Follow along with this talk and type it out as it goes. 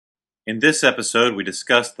In this episode, we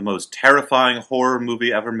discuss the most terrifying horror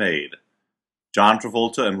movie ever made. John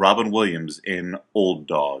Travolta and Robin Williams in Old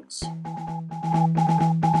Dogs.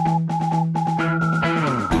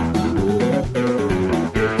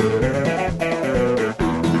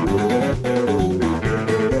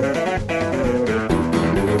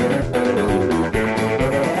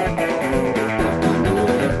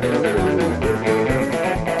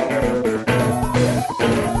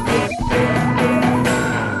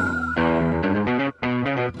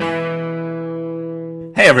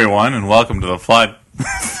 Hey everyone, and welcome to the Fly...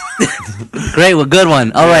 Great, well, good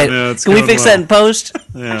one. All right, can we fix that in post?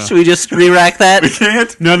 Yeah. Should we just re-rack that? We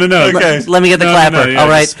can't? No. Okay. Let me get the clapper. Yeah, All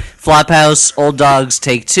right, Flophouse, Old Dogs,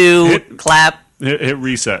 take two, clap. Hit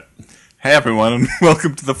reset. Hey everyone, and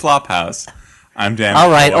welcome to the Flophouse. I'm Dan.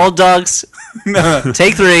 All right, McCoy. Old Dogs,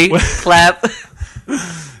 take three, clap.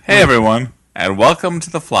 Hey everyone, and welcome to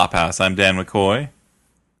the Flophouse. I'm Dan McCoy.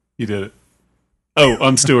 You did it. Oh,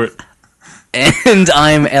 I'm Stuart. And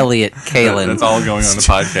I'm Elliot Kalin. That's all going on the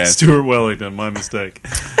podcast. Stuart Wellington, my mistake.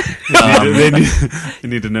 They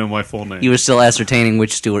need to know my full name. You were still ascertaining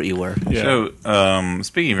which Stuart you were. Yeah. So,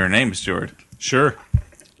 speaking of your name, Stuart, Sure.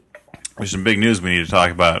 there's some big news we need to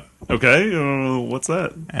talk about. Okay, what's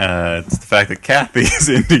that? It's the fact that Kathy is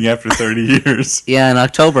ending after 30 years. Yeah, in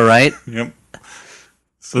October, right? Yep.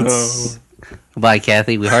 That's- Goodbye,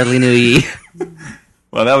 Kathy. We hardly knew ye.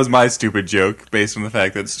 Well, that was my stupid joke based on the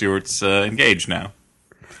fact that Stuart's engaged now.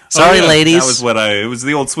 Sorry, yeah, ladies. That was what it was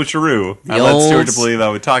the old switcheroo. I The led old Stuart to believe I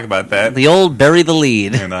would talk about that, The old bury the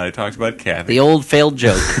lead. and I talked about Kathy. The old failed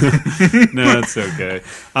joke. No, it's okay.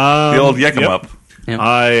 The old yuck 'em yep. up.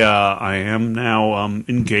 I am now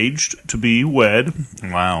engaged to be wed.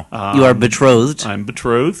 Wow. You are betrothed, I'm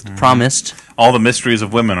betrothed. promised. All the mysteries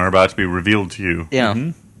of women are about to be revealed to you.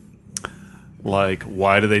 Yeah. Like,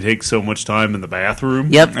 why do they take so much time in the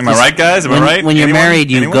bathroom? Yep. Am I right, guys? Am I when, right? When you're Anyone?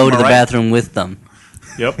 married, you Anyone? go Am to I the right? bathroom with them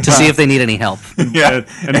Yep. to see if they need any help. Yeah.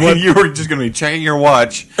 And And, what- you were just going to be checking your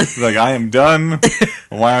watch. Like, I am done.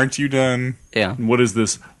 Why aren't you done? Yeah. What is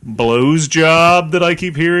this blows job that I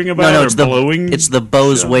keep hearing about? No, or it's the blowing. it's the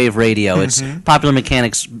Bose show? Wave Radio. It's Popular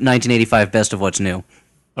Mechanics 1985 Best of What's New.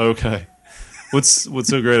 Okay. What's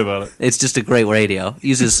so great about it? It's just a great radio.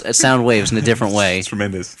 Uses sound waves in a different way It's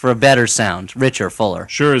tremendous. for a better sound, richer, fuller.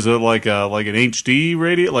 Sure, is it like an HD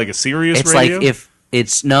radio, like a Sirius It's radio? like if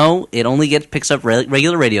it's no, it only picks up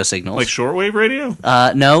regular radio signals. like shortwave radio?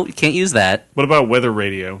 No, you can't use that. What about weather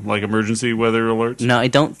radio, like emergency weather alerts? No, I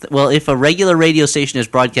don't. Well, if a regular radio station is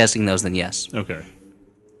broadcasting those, then yes. Okay.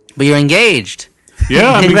 But you're engaged.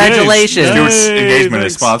 Yeah, I'm Congratulations. engaged. Stuart's Yay, engagement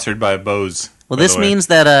is thanks. sponsored by Bose. Well, by this the way. means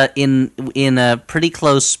that in a pretty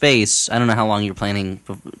close space, I don't know how long you're planning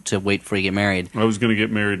to wait before you get married. I was going to get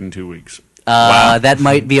married in 2 weeks. That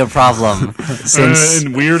might be a problem since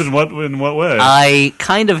And weird in what way? I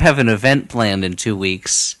kind of have an event planned in 2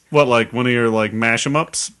 weeks. What, like one of your like mash 'em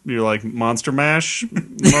ups? Your like Monster Mash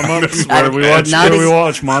 'em ups, where Not we ex-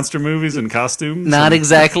 watch monster movies in costumes. Not and-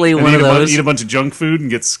 exactly and one of those. Eat a bunch of junk food and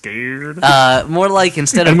get scared. More like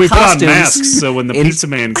instead and of we costumes, put on masks, so when the in- pizza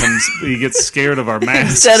man comes, he gets scared of our masks.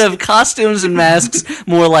 instead of costumes and masks,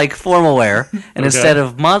 more like formal wear, and instead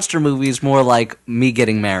of monster movies, more like me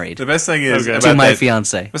getting married The best thing is Okay. about to my that,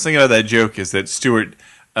 fiance. best thing about that joke is that Stuart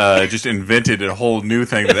just invented a whole new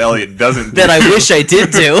thing that Elliot doesn't That do. I wish I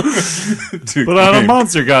did do. to Put on a claim.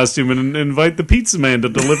 monster costume and invite the pizza man to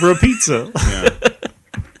deliver a pizza.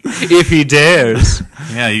 If he dares.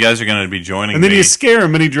 Yeah, you guys are going to be joining And then me. you scare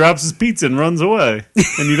him and he drops his pizza and runs away.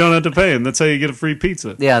 And you don't have to pay him. That's how you get a free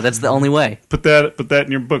pizza. Yeah, that's the only way. Put that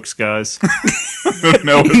in your books, guys.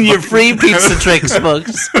 know what In your free pizza tricks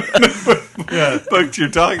books. book you're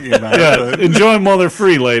talking about. Yeah, enjoy them while they're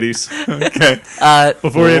free, ladies. Okay.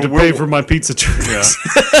 Before you have to Well, pay for my pizza tricks.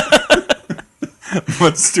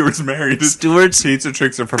 But Stuart's married. Stuart's. Pizza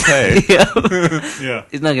tricks are for pay. Yeah. Yeah.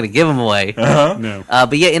 He's not going to give them away. No.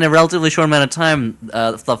 But yeah, in a relatively short amount of time,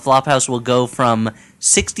 the Flophouse will go from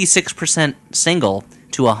 66% single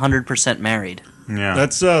to 100% married. Yeah.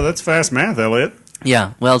 That's fast math, Elliot.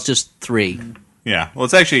 Yeah, well, it's just 3. Yeah. Well,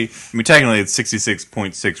 it's actually, I mean, technically it's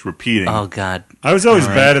 66.6 repeating. Oh, God. I was always All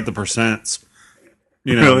right. bad at the percents.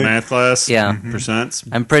 You know, Really? math class. Yeah. Percents.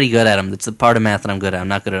 I'm pretty good at them. It's the part of math that I'm good at. I'm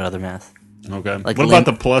not good at other math. Okay. Like what lim- about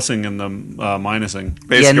the plussing and the minusing?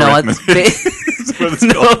 Basic yeah, no, arithmetic. That's what it's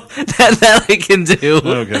no, called. that I can do.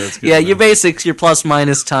 Okay, that's good. Yeah, to know. your basics, your plus,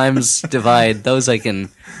 minus, times, divide, those I can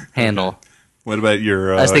handle. What about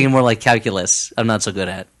your? I was thinking more like calculus. I'm not so good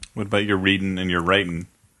at. What about your reading and your writing?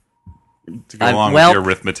 To go I- along well, with your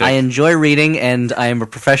arithmetic. I enjoy reading, and I am a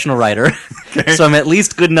professional writer, so I'm at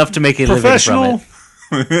least good enough to make a living from Professional? it.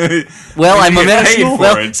 Well, I'm a paid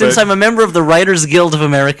for it, since but- I'm a member of the Writers Guild of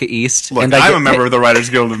America East, Look, and I I'm get a member of the Writers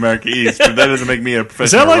Guild of America East, but that doesn't make me a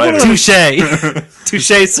professional like one writer. of those-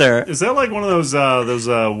 touche, sir. Is that like one of those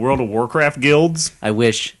World of Warcraft guilds? I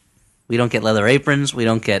wish we don't get leather aprons, we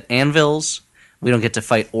don't get anvils, we don't get to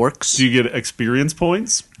fight orcs. Do you get experience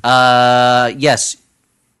points? Yes,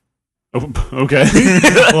 Oh, okay.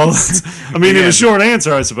 Well, I mean, in a short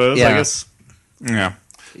answer, I suppose. Yeah. I guess. Yeah.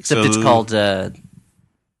 except So- it's called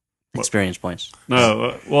experience points.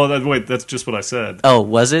 No. Wait. That's just what I said. Oh,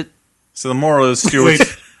 was it? So the moral is Wait.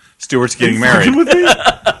 Stewart's getting married. Fucking with me?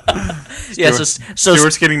 Yeah. So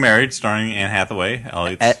Stewart's getting married, starring Anne Hathaway,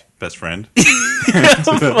 Elliot's best friend.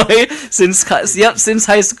 since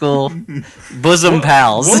high school, bosom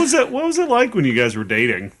pals. What was it like when you guys were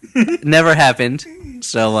dating? Never happened.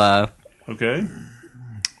 So Okay.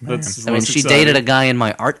 That's. I mean, she dated a guy in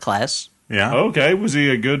my art class. Yeah. Okay. Was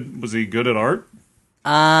he good at art?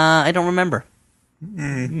 I don't remember. It's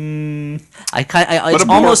What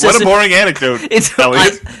a, almost what as a if- boring anecdote, It's,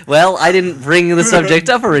 Elliot. I didn't bring the subject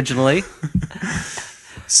up originally.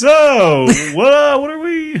 So what do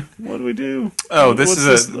we do? Oh, this What's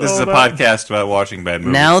is a all about? podcast about watching bad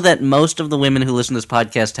movies. Now that most of the women who listen to this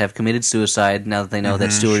podcast have committed suicide, now that they know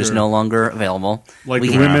that Stewart is sure. no longer available, Like we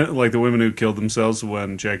the can- women who killed themselves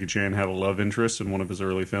when Jackie Chan had a love interest in one of his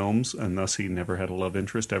early films, and thus he never had a love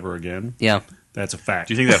interest ever again. yeah, That's a fact.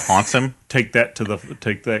 Do you think that haunts him? Take that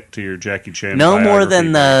to your Jackie Chan. no more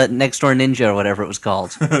than biography. the Next Door Ninja or whatever it was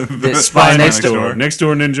called. The Spy Next Door. Next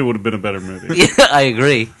Door Ninja would have been a better movie. Yeah, I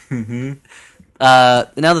agree. Now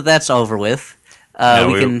that that's over with,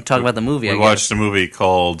 we can talk about the movie. We I watched guess. a movie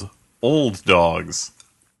called Old Dogs,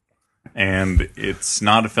 and it's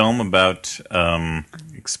not a film about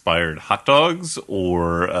expired hot dogs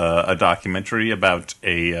or a documentary about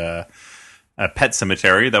a pet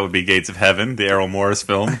cemetery. That would be Gates of Heaven, the Errol Morris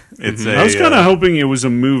film. It's I was kind of hoping it was a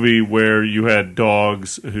movie where you had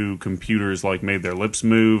dogs who computers like made their lips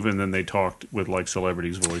move, and then they talked with like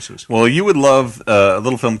celebrities' voices. Well, you would love a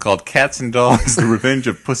little film called Cats and Dogs: The Revenge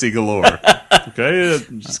of Pussy Galore. Okay,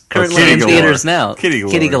 Currently Kitty in Galore. theaters now. Kitty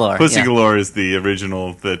Galore. Kitty Galore. Pussy yeah. Galore is the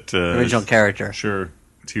original that Original character. sure.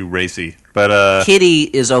 too racy. But Kitty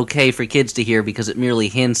is okay for kids to hear because it merely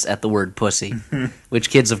hints at the word pussy, which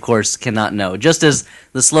kids, of course, cannot know. Just as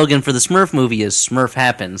the slogan for the Smurf movie is Smurf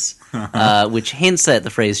happens, which hints at the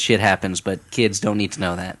phrase shit happens, but kids don't need to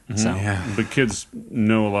know that. So yeah. But kids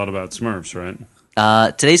know a lot about Smurfs, right?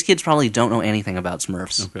 today's kids probably don't know anything about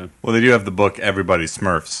Smurfs. Okay, Well, they do have the book Everybody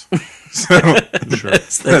Smurfs. So sure.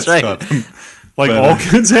 That's right. not- Like But, all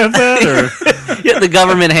kids have that, or Yeah, the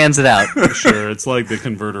government hands it out. sure, it's like the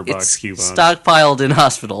converter box It's coupons. stockpiled in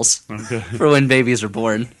hospitals Okay. for when babies are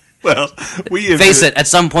born. Well, Face it, at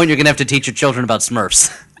some point you're going to have to teach your children about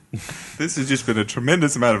Smurfs. This has just been a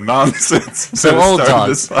tremendous amount of nonsense. So to old start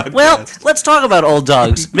dogs. this podcast. Well, let's talk about old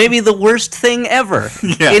dogs. Maybe the worst thing ever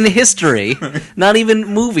Yeah. in history. Not even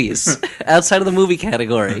movies. Outside of the movie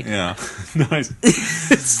category. yeah.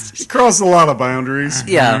 Nice. Crossed a lot of boundaries.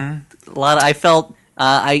 Yeah. A lot of, I felt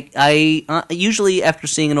I usually after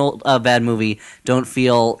seeing an old bad movie don't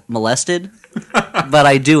feel molested, but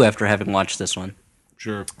I do after having watched this one.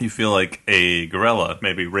 Sure. You feel like a gorilla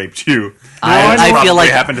maybe raped you. I feel Probably like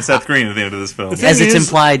happened to Seth Green at the end of this film. thing as it's is-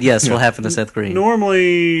 implied, yes, will happen to Seth Green.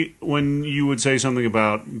 Normally, when you would say something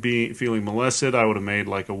about feeling molested, I would have made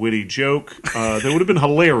like a witty joke. That would have been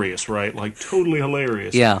hilarious, right? Like totally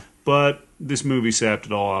hilarious. Yeah. But this movie sapped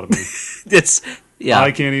it all out of me. It's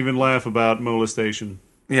I can't even laugh about molestation.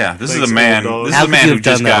 Yeah, this Thanks, is a man. old dog. This How is a could man you who have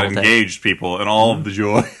just done that got all day? engaged, people, and all of the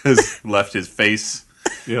joy has left his face,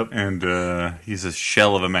 Yep. and he's a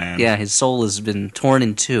shell of a man. Yeah, his soul has been torn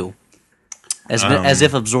in two, as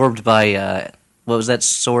if absorbed by what was that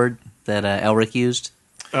sword that Elric used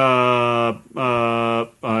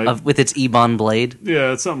with its ebon blade?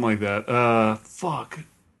 Yeah, it's something like that. Fuck.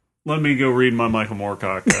 Let me go read my Michael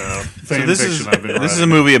Moorcock fan So this fiction is I've been this is a writing.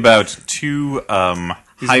 movie about two He's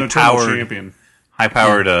an eternal high-powered champion.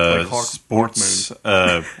 high-powered Like sports.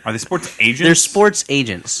 Are they sports agents? They're sports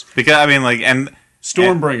agents. Because I mean, like, and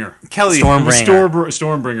Stormbringer. Kelly Stormbringer.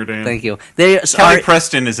 Stormbringer, Dan. Thank you. They Kelly are,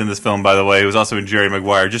 Preston is in this film, by the way. Who was also in Jerry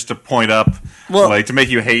Maguire, just to point up, Well- like, to make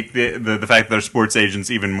you hate the fact that they're sports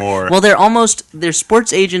agents even more. well, they're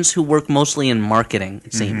sports agents who work mostly in marketing.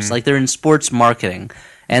 It seems like they're in sports marketing,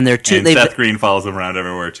 and they're and Seth Green follows them around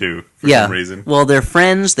everywhere too, for some reason. Well, they're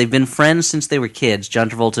friends. They've been friends since they were kids. John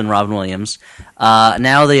Travolta and Robin Williams.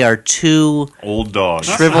 Now they are two Old dogs.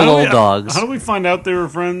 shriveled How do we- old dogs. How do we find out they were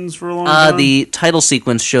friends for a long time? The title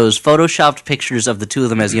sequence shows photoshopped pictures of the two of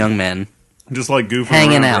them as young men Just like goofing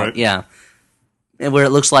hanging around, out. right? Yeah, and where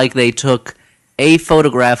it looks like they took a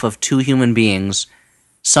photograph of two human beings.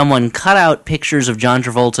 Someone cut out pictures of John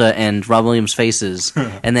Travolta and Rob Williams' faces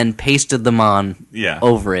and then pasted them on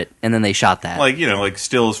over it, and then they shot that. Like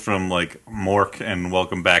stills from like Mork and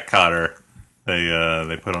Welcome Back, Kotter.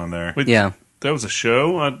 They put on there. Wait, yeah. That was a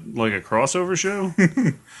show? Like a crossover show?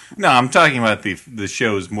 No, I'm talking about the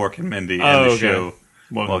shows Mork and Mindy and the show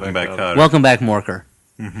Welcome Back, Kotter. Welcome Back, Morker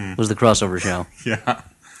was the crossover show. Yeah.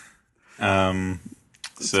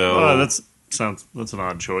 That's an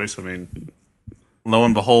odd choice. I mean, lo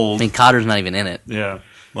and behold, Cotter's not even in it. Yeah.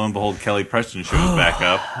 Lo and behold, Kelly Preston shows back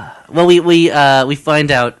up. Well, we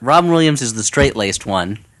find out Robin Williams is the straight-laced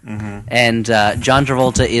one, and John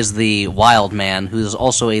Travolta is the wild man, who is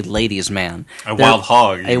also a ladies' man. Wild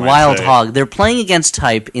hog. A wild hog. They're playing against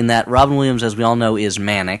type in that Robin Williams, as we all know, is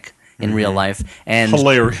manic in real life, and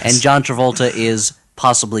hilarious. And John Travolta is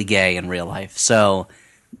possibly gay in real life. So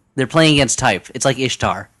they're playing against type. It's like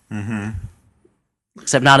Ishtar,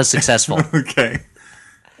 except not as successful. Okay.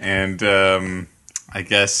 And I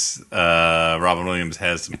guess Robin Williams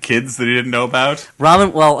has some kids that he didn't know about.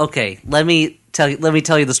 Well, okay. Let me tell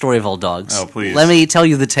you the story of Old Dogs. Oh, please. Let me tell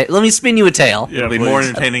you let me spin you a tale. Yeah, It'll be more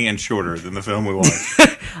entertaining and shorter than the film we watched.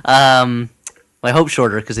 I hope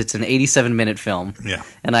shorter, because it's an 87-minute film. Yeah.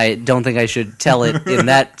 And I don't think I should tell it in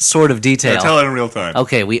that sort of detail. Yeah, tell it in real time.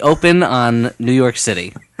 Okay, we open on New York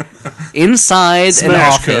City. Inside an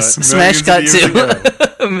office. Smash cut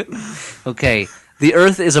too. Okay. The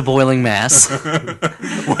Earth is a boiling mass.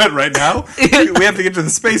 What, right now? We have to get to the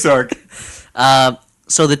space arc.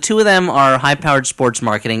 So the two of them are high-powered sports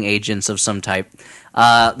marketing agents of some type.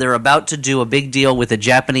 They're about to do a big deal with a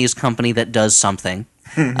Japanese company that does something.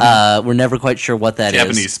 We're never quite sure what that is.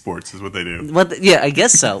 Japanese sports is what they do. I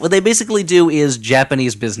guess so. What they basically do is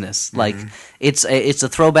Japanese business. Like it's a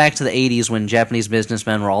throwback to the 80s when Japanese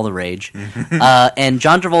businessmen were all the rage. And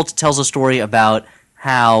John Travolta tells a story about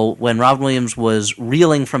how when Robin Williams was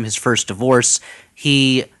reeling from his first divorce,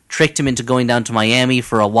 he tricked him into going down to Miami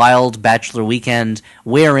for a wild bachelor weekend,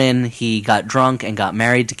 wherein he got drunk and got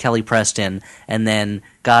married to Kelly Preston, and then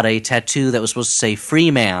got a tattoo that was supposed to say "Free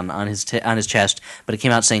Man" on his chest, but it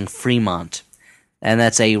came out saying Fremont, and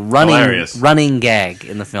that's a running gag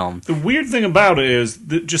in the film. The weird thing about it is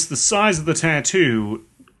that just the size of the tattoo,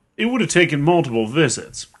 it would have taken multiple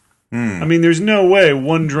visits. I mean, there's no way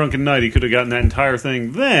one drunken night he could have gotten that entire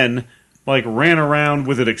thing. Then, ran around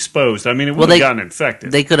with it exposed. I mean, it would have gotten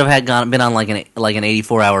infected. They could have been on like an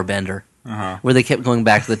 84-hour bender, where they kept going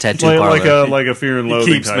back to the tattoo parlor, like a Fear and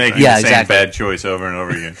Loathing. Keeps type making thing. the same bad choice over and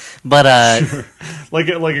over again. But like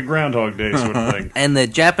a Groundhog Day sort of thing. And the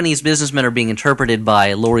Japanese businessmen are being interpreted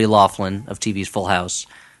by Lori Loughlin of TV's Full House,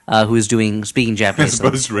 who is speaking Japanese. As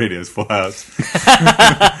opposed to Radio's Full House,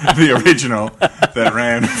 the original that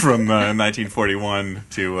ran from 1941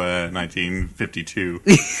 to 1952.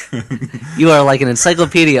 You are like an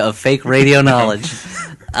encyclopedia of fake radio knowledge.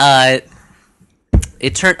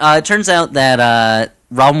 It turns out that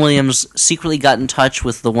Robin Williams secretly got in touch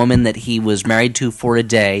with the woman that he was married to for a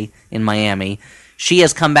day in Miami. She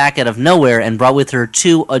has come back out of nowhere and brought with her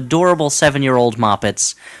two adorable 7-year-old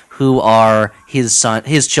moppets who are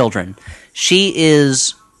his children. She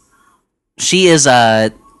is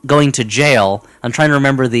going to jail. I'm trying to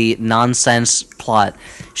remember the nonsense plot.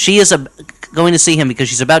 She is going to see him because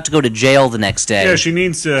she's about to go to jail the next day. Yeah, she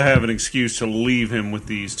needs to have an excuse to leave him with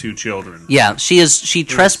these two children. Yeah, she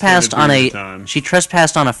trespassed on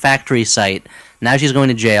a factory site. Now she's going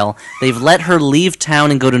to jail. They've let her leave town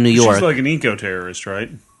and go to New York. She's like an eco-terrorist, right?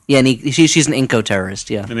 Yeah, she's an inco-terrorist,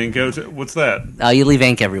 yeah. An what's that? You leave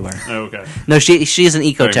ink everywhere. Oh, okay. No, she's an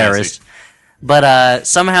eco-terrorist. But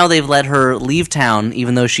somehow they've let her leave town,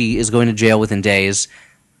 even though she is going to jail within days,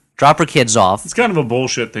 drop her kids off. It's kind of a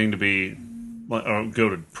bullshit thing to go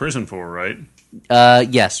to prison for, right?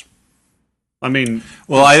 Yes. I mean...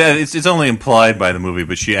 Well, it's only implied by the movie,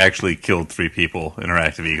 but she actually killed 3 people in her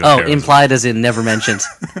act of eco-terrorism. Oh, implied as in never mentioned.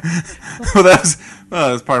 Well, that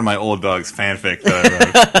was part of my Old Dogs fanfic that I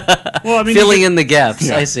wrote. Well, I mean, filling in the gaps,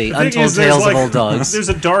 I see. Untold Tales of Old Dogs. There's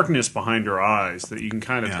a darkness behind her eyes that you can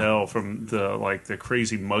kind of tell from the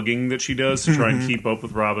crazy mugging that she does to try and keep up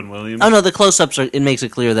with Robin Williams. Oh, no, the close-ups, it makes it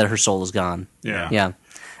clear that her soul is gone. Yeah. Yeah.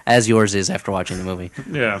 As yours is after watching the movie.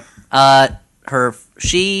 Yeah.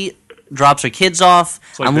 She drops her kids off.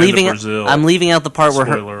 Like I'm leaving out the part where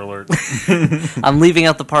Spoiler alert. I'm leaving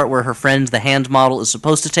out the part where her friend, the hand model, is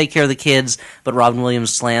supposed to take care of the kids, but Robin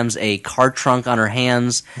Williams slams a car trunk on her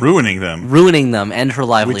hands, ruining them and her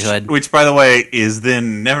livelihood. Which, by the way, is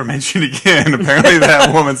then never mentioned again. Apparently,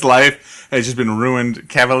 that woman's life has just been ruined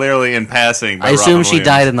cavalierly in passing. By I assume Robin she Williams.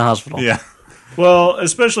 died in the hospital. Yeah. Well,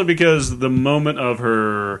 especially because the moment of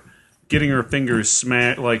her getting her fingers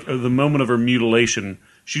smashed, like the moment of her mutilation,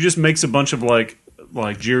 she just makes a bunch of like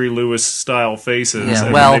Jerry Lewis style faces, Yeah,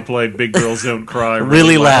 and well- then they play "Big Girls Don't Cry"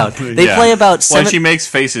 Really loud. They Yeah. play about Well, 7... she makes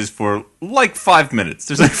faces for like 5 minutes.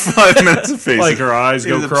 There's like 5 minutes of faces. like her eyes It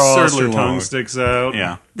go is cross, absurdly her tongue long. sticks out.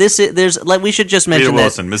 Yeah. There's like we should just Rita mention that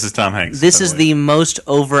Wilson, Mrs. Tom Hanks. this by is way. the most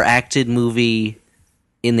overacted movie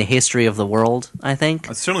in the history of the world, I think.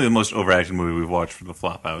 It's certainly the most overacted movie we've watched for the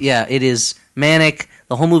Flophouse. Yeah, it is manic.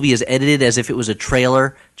 The whole movie is edited as if it was a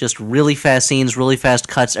trailer. Just really fast scenes, really fast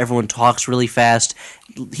cuts. Everyone talks really fast.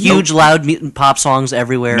 Huge, loud pop songs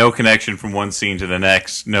everywhere. No connection from one scene to the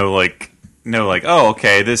next. No, oh,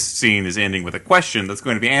 okay, this scene is ending with a question that's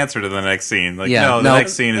going to be answered in the next scene. Like, Yeah, no, no. the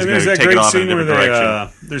next scene is And going there's to that take it great off in a scene where different they,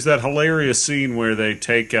 direction. there's that hilarious scene where they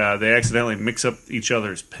they accidentally mix up each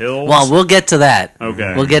other's pills. Well, we'll get to that.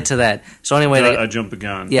 Okay. We'll get to that. So anyway, I jumped the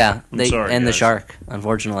gun. yeah, I'm they sorry, and the guys. shark,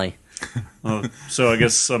 unfortunately. So I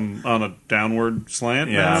guess I'm on a downward slant.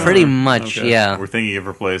 Yeah. now? Pretty much, Okay. yeah. We're thinking of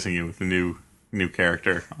replacing you with a new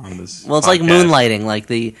character on this. Well, it's like podcast. moonlighting. Like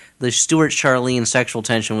the Stuart Charlene sexual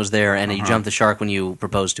tension was there, and you jumped the shark when you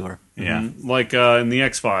proposed to her. Yeah. Like in the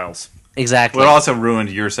X-Files. Exactly. Well, it also ruined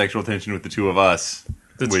your sexual tension with the two of us.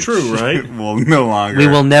 That's which true, right? will no longer. We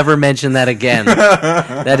will never mention that again.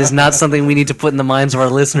 That is not something we need to put in the minds of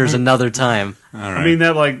our listeners another time. All right. I mean,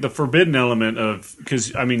 that like the forbidden element of,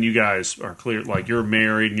 because I mean, you guys are clear, like you're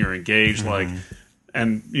married and you're engaged, like,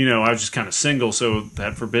 and I was just kind of single, so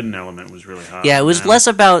that forbidden element was really high. Yeah, it was man. less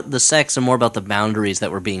about the sex and more about the boundaries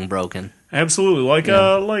that were being broken. Absolutely, like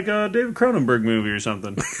a David Cronenberg movie or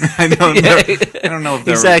something. I don't know if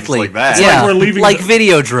there Exactly. was like that. yeah, like we're leaving like the-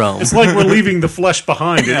 Videodrome. It's like we're leaving the flesh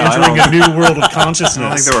behind and Yeah, I entering a new world of consciousness. I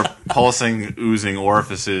don't think there were pulsing, oozing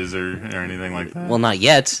orifices or anything like that. Well, not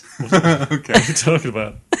yet. What are you talking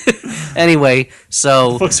about? Anyway,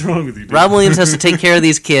 so What's wrong with you, dude? Rob Williams has to take care of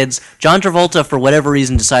these kids. John Travolta, for whatever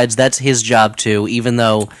reason, decides that's his job too, even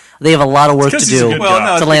though they have a lot of work to 'cause he's a do good Well, guy.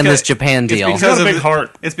 no, to it's land because- this Japan it's deal. He's got a of big the-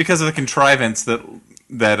 heart. It's because of the contrivance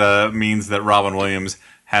that means that Robin Williams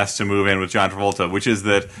has to move in with John Travolta, which is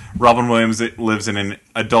that Robin Williams lives in an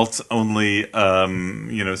adults-only,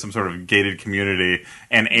 some sort of gated community,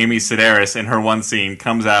 and Amy Sedaris, in her one scene,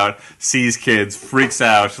 comes out, sees kids, freaks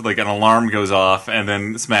out, like an alarm goes off, and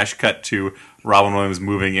then smash cut to Robin Williams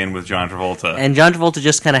moving in with John Travolta. And John Travolta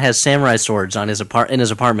just kind of has samurai swords on his in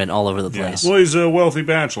his apartment all over the place. Well, he's a wealthy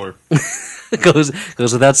bachelor. goes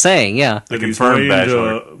without saying, yeah. That he's confirmed way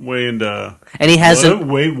bachelor. way into. And he has What?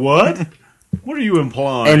 Wait, what? What are you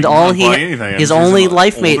implying? and all Not he implying anything. his He's only an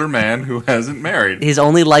life mate older man who hasn't married. his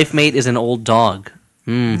only life mate is an old dog.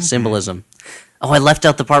 Symbolism. Oh, I left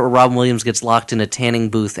out the part where Robin Williams gets locked in a tanning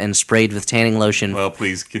booth and sprayed with tanning lotion Well,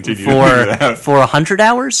 please continue to figure that out. for 100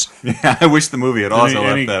 hours. Yeah, I wish the movie had also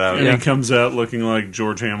left that out. And he comes out looking like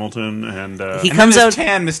George Hamilton, and He And comes then out. his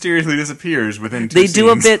tan mysteriously disappears within 2 They do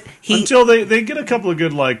a scenes. bit. He until they get a couple of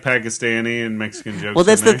good like Pakistani and Mexican jokes. well,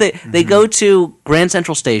 that's in the there. thing. They go to Grand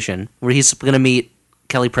Central Station where he's going to meet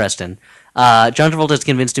Kelly Preston. John Travolta's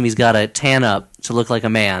convinced him he's got to tan up to look like a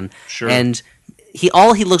man. Sure. And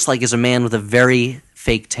all he looks like is a man with a very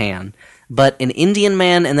fake tan. But an Indian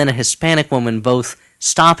man and then a Hispanic woman both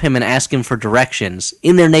stop him and ask him for directions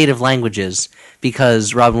in their native languages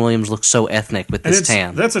because Robin Williams looks so ethnic with And this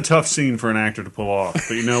tan. that's a tough scene for an actor to pull off.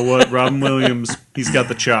 But you know what? Robin Williams, he's got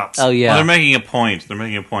the chops. Oh Well, yeah, they're making a point. They're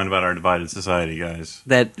making a point about our divided society, guys.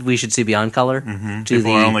 that we should see beyond color. To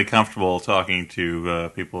People are only comfortable talking to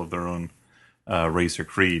people of their own race or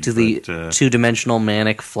creed. to the but, two-dimensional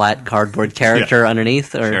manic flat cardboard character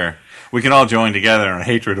underneath. Or, sure. We can all join together in our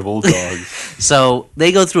hatred of old dogs. So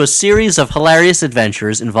they go through a series of hilarious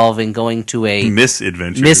adventures involving going to a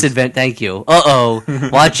Misadventures. Thank you.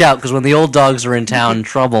 Watch out, because when the old dogs are in town,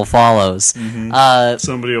 trouble follows.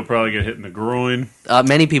 Somebody will probably get hit in the groin.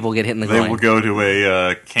 Many people get hit in the They groin. will go to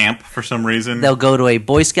a camp for some reason. They'll go to a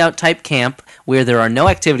Boy Scout type camp where there are no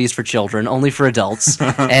activities for children, only for adults,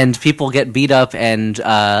 and people get beat up and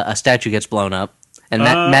a statue gets blown up. And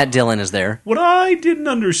Matt Dillon is there. What I didn't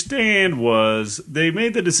understand was they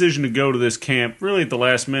made the decision to go to this camp really at the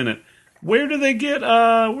last minute. Where do they get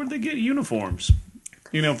uniforms?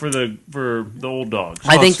 For the old dogs.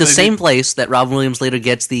 I think so the they same place that Robin Williams later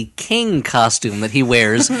gets the king costume that he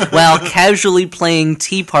wears while casually playing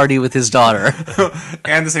Tea Party with his daughter.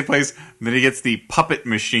 And the same place that he gets the puppet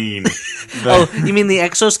machine. Oh, you mean the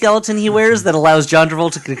exoskeleton he wears that allows John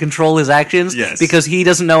Travolta to control his actions? Yes. Because he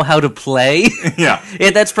doesn't know how to play? Yeah.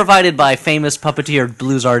 That's provided by famous puppeteer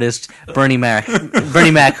blues artist Bernie Mac,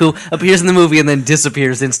 who appears in the movie and then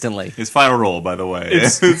disappears instantly. His final role, by the way.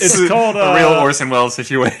 It's called a real Orson Welles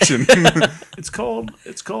situation. It's called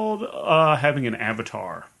having an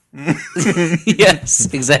avatar. Yes,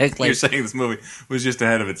 exactly. You're saying this movie was just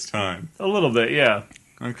ahead of its time. A little bit, yeah.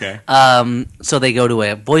 Okay. So they go to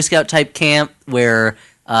a Boy Scout type camp where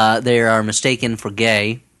they are mistaken for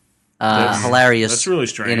gay. Hilarious. That's really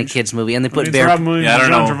strange. In a kids movie, and they put It's bear. Robin Williams Yeah, I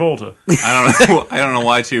and don't John Travolta. I don't know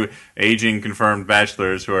why two aging confirmed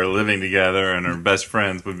bachelors who are living together and are best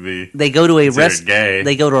friends would be They go to a considered gay.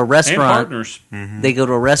 They go to a And restaurant. partners. They go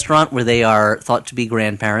to a restaurant where they are thought to be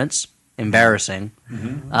grandparents. Embarrassing.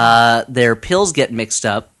 Their pills get mixed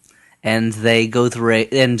up, and they go through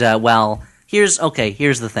here's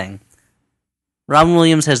the thing. Robin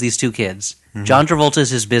Williams has these two kids. John Travolta is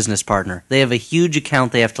his business partner. They have a huge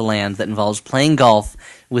account they have to land that involves playing golf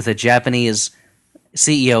with a Japanese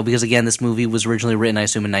CEO, because again, this movie was originally written, I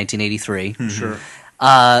assume, in 1983. Sure.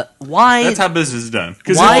 Why? That's how business is done.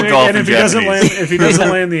 Because Why- if he doesn't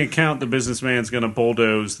land the account, the bussman's going to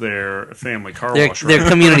bulldoze their family car their, wash. their Right?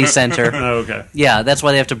 community center. Oh, okay. Yeah, that's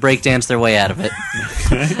why they have to breakdance their way out of it.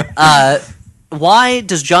 Why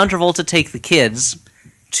does John Travolta take the kids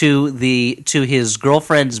to his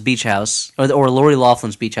girlfriend's beach house, or Lori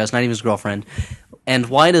Loughlin's beach house, not even his girlfriend? And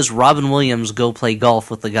why does Robin Williams go play golf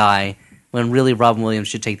with the guy when really Robin Williams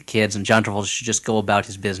should take the kids and John Travolta should just go about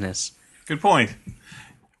his business? Good point.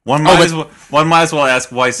 One might as well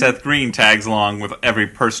ask why Seth Green tags along with every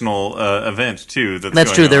personal event too.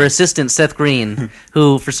 That's true. On. Their assistant Seth Green,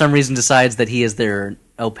 who for some reason decides that he is their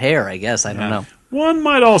au pair. I guess I don't know. One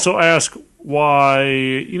might also ask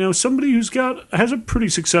why, somebody has a pretty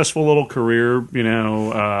successful little career,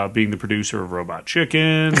 being the producer of Robot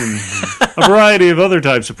Chicken and a variety of other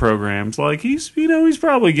types of programs. Like he's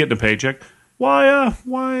probably getting a paycheck. Why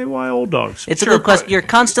old dogs? It's Sure, a good question. You're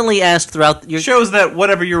constantly asked throughout your shows that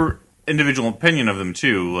whatever your individual opinion of them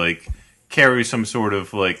too, like carries some sort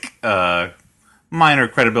of like minor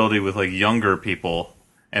credibility with like younger people,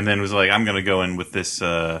 and then was like, I'm going to go in with this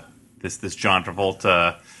this John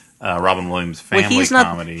Travolta. Robin Williams family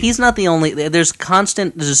comedy. He's not the only. There's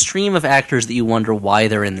a stream of actors that you wonder why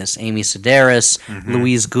they're in this. Amy Sedaris,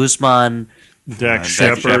 Louise Guzman, Dax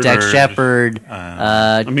Shepard. Shepard.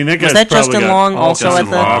 I mean, that Was guy's that probably Justin got Long all also kinds at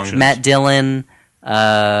of the options. Matt Dillon?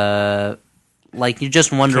 Like you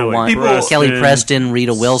just wonder Kelly why. Preston. Kelly Preston,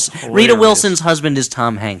 Rita Wilson. Rita Hilarious. Wilson's husband is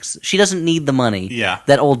Tom Hanks. She doesn't need the money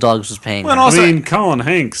that Old Dogs was paying Well, her. and also- I mean, Colin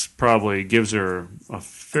Hanks probably gives her a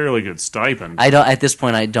fairly good stipend. At this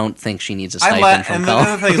point, I don't think she needs a I stipend from and the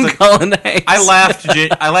other thing is, like, Colin Hanks.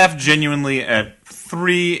 I laughed genuinely at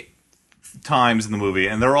 3 times in the movie,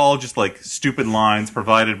 and they're all just like stupid lines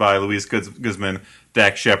provided by Louise Guzman,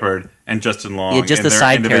 Dax Shepard, and Justin Long. Yeah, just in the their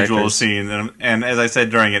side individual characters. scenes. And as I said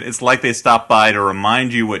during it, it's like they stopped by to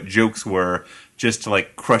remind you what jokes were, just to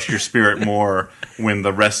like crush your spirit more when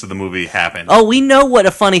the rest of the movie happened. Oh, we know what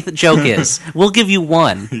a funny joke is. We'll give you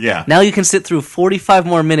one. Yeah. Now you can sit through 45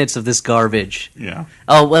 more minutes of this garbage. Yeah.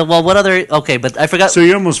 Oh, well, what other... Okay, but I forgot... So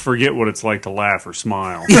you almost forget what it's like to laugh or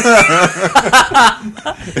smile.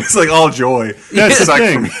 It's like all joy. That's the Sucked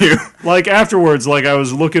thing. from you. Like afterwards, like I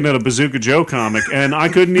was looking at a Bazooka Joe comic, and I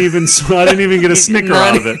didn't even get a snicker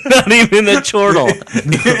out of it. Not even a chortle.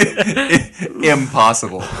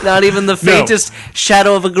 Impossible. Not even the faintest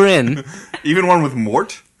shadow of a grin. Even one with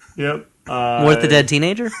Mort? Yep. Mort the Dead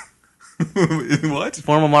Teenager? What?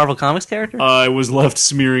 Former Marvel Comics character? I was left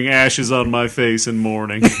smearing ashes on my face in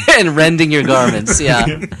mourning. And rending your garments, yeah.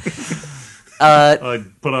 I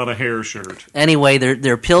put on a hair shirt. Anyway,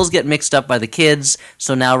 their pills get mixed up by the kids,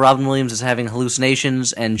 so now Robin Williams is having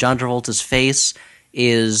hallucinations, and John Travolta's face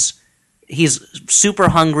is... He's super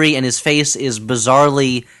hungry, and his face is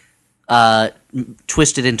bizarrely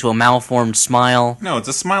twisted into a malformed smile. No, it's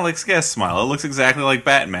a Smilex guest smile. It looks exactly like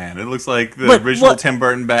Batman. It looks like the But original what- Tim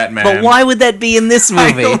Burton Batman. But why would that be in this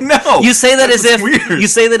movie? don't know. You say that That's as if weird. you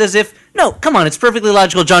say that as if no, come on, it's perfectly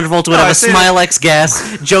logical. John Travolta would No, have I a say that- Smilex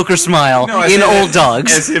gas Joker smile No, I in say that Old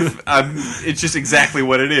Dogs. As if it's just exactly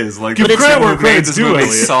what it is. Like Give the credit people where who made credit's this due, movie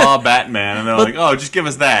Elliot. saw Batman, and they're like, "Oh, just give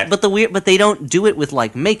us that." But they don't do it with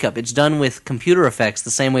like makeup. It's done with computer effects,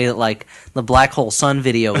 the same way that like the Black Hole Sun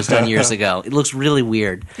video was done years ago. It looks really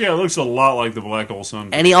weird. Yeah, it looks a lot like the Black Hole Sun.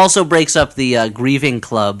 And he also breaks up the grieving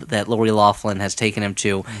club that Lori Loughlin has taken him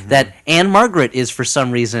to. Mm-hmm. That Anne Margaret is for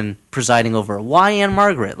some reason presiding over. Why Anne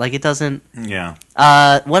Margaret? Like it doesn't. yeah.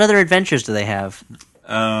 What other adventures do they have?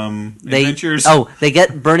 Adventures. They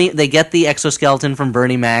get Bernie. They get the exoskeleton from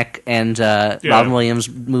Bernie Mac, and Robin Williams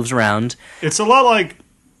moves around. It's a lot like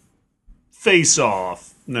Face Off.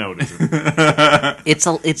 No, it isn't.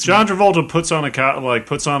 It's John Travolta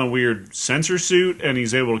puts on a weird sensor suit, and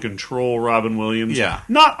he's able to control Robin Williams. Yeah.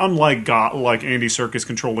 Not unlike like Andy Serkis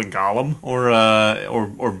controlling Gollum.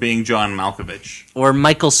 or being John Malkovich. or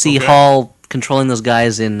Michael C. Okay. Hall controlling those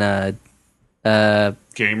guys in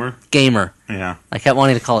Gamer. Gamer. Yeah. I kept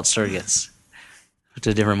wanting to call it Surrogates. It's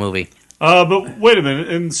a different movie. But wait a minute.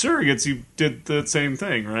 In Surrogates, you did the same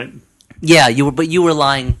thing, right? Yeah, you were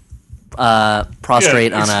lying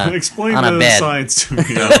prostrate on explain a the bed. science to me.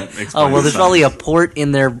 Oh well, there's probably a port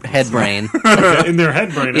in their head brain. In their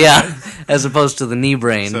head brain. Yeah, as opposed to the knee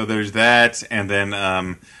brain. So there's that, and then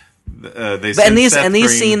they. And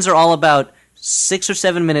these scenes are all about 6 or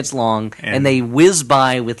 7 minutes long, and they whiz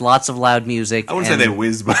by with lots of loud music. I wouldn't say they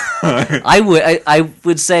whiz by. I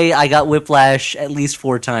would say I got whiplash at least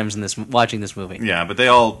 4 times in watching this movie. Yeah, but they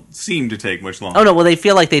all seem to take much longer. Oh no, well they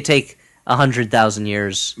feel like they take 100,000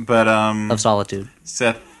 years But of solitude.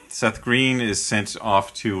 Seth Green is sent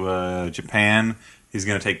off to Japan. He's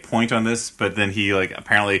going to take point on this, but then he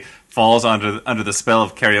apparently falls under the spell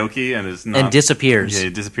of karaoke and is not, And disappears. Yeah, he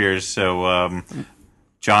disappears. So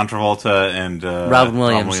John Travolta and Robin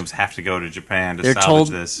Williams have to go to Japan to They're salvage told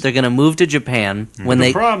this. they're going to move to Japan when The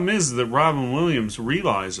they. problem is that Robin Williams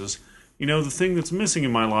realizes, the thing that's missing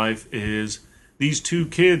in my life is these 2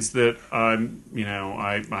 kids that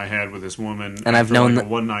I had with this woman, And I've after, known a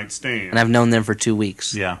one-night stand. And I've known them for 2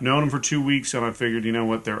 weeks. Yeah. known them for 2 weeks, and I figured,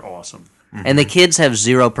 they're awesome. And the kids have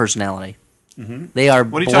 0 personality. Mm-hmm. They are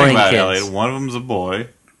What are you boring talking about, kids. Elliot? One of them's a boy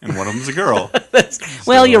and one of them's a girl.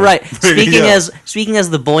 Well, you're right. Speaking Yeah. speaking as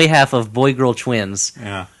the boy half of boy girl twins,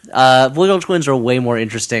 Yeah. boy girl twins are way more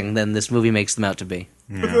interesting than this movie makes them out to be.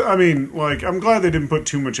 But I'm glad they didn't put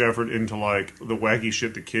too much effort into the wacky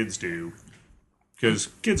shit that kids do, because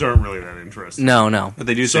kids aren't really that interested. No. But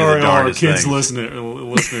they do say Sorry, the all our darndest kids things.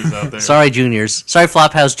 listeners out there. Sorry, juniors. Sorry,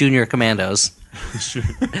 Flophouse Junior Commandos.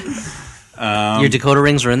 Your Dakota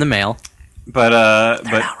rings are in the mail. But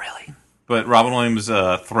They're not really. But Robin Williams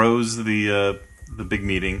throws the big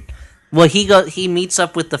meeting. Well, he meets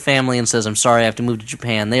up with the family and says, "I'm sorry, I have to move to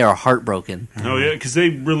Japan." They are heartbroken. Oh yeah, because they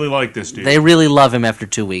really like this dude. They really love him after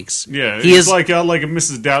 2 weeks. Yeah, he he's is like a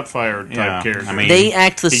Mrs. Doubtfire type Yeah, character. I mean, They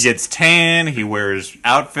act the he gets tan. He wears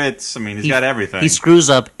outfits. I mean, he's got everything. He screws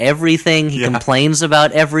up everything. He complains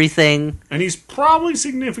about everything. and he's probably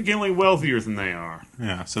significantly wealthier than they are.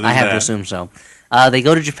 Yeah, so I there's have to that. assume so. They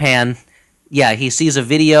go to Japan. Yeah, he sees a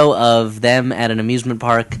video of them at an amusement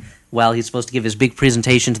park while he's supposed to give his big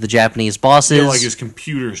presentation to the Japanese bosses. Yeah, like his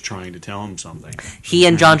computer's trying to tell him something. He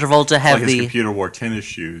and John Travolta have Like his the. computer wore tennis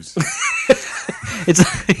shoes. It's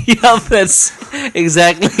yeah, that's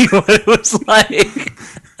exactly what it was like.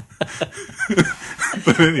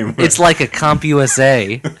 But anyway, It's like a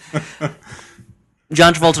CompUSA.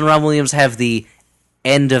 John Travolta and Robin Williams have the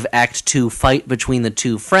end of Act 2 fight between the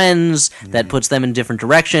 2 friends that puts them in different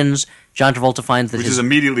directions. John Travolta finds that which his is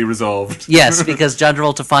immediately resolved. yes, because John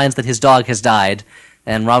Travolta finds that his dog has died,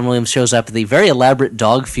 and Robin Williams shows up at the very elaborate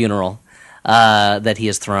dog funeral that he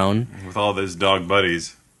has thrown. With all those dog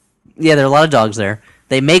buddies. Yeah, there are a lot of dogs there.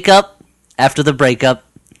 They make up after the breakup,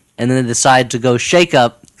 and then they decide to go shake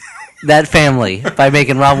up that family by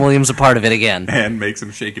making Robin Williams a part of it again. And makes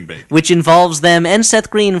him shake and bake. Which involves them and Seth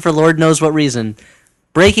Green, for Lord knows what reason,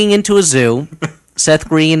 breaking into a zoo. Seth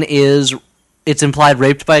Green is, it's implied,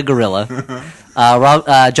 raped by a gorilla.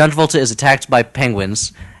 John Travolta is attacked by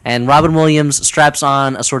penguins. And Robin Williams straps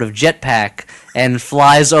on a sort of jetpack and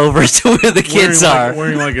flies over to where the kids are.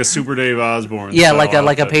 Wearing like a Super Dave Osborne. Yeah, style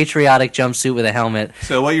like a outfit. patriotic jumpsuit with a helmet.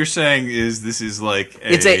 So what you're saying is this is like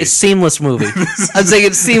It's a seamless movie. I'm saying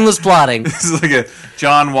it's seamless plotting. this is like a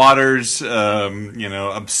John Waters,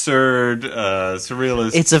 absurd,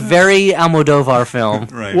 surrealist. It's a very Almodovar film.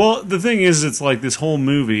 right. Well, the thing is, it's like this whole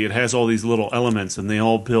movie, it has all these little elements, and they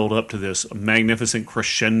all build up to this magnificent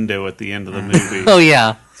crescendo at the end of the movie. Oh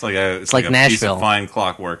yeah. it's like a piece Nashville. of fine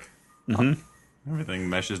clockwork. Mm-hmm. Everything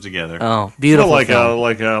meshes together. Oh, beautiful like film.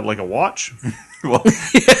 like a watch. Well,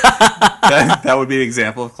 that would be an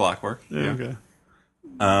example of clockwork. Yeah, okay.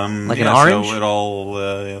 Like an orange? So it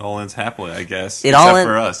all ends happily, I guess. It except all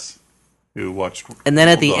for us who watched. And then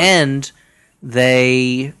at the Bulldog. end,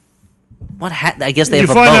 they I guess they You have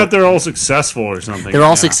a find boat. out they're all successful or something. They're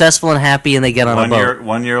all successful and happy, and they get on a boat.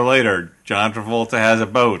 One year later, John Travolta has a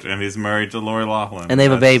boat and he's married to Lori Loughlin. And they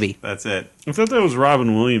have a baby. That's it. I thought that was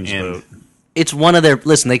Robin Williams' And- boat. It's one of their.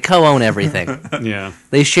 Listen, they co-own everything. Yeah.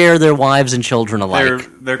 They share their wives and children alike.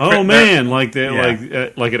 They're Oh man, like they Yeah.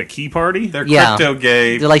 like at a key party. They're Yeah. crypto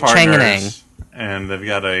gay. They're like Chang and partners, and they've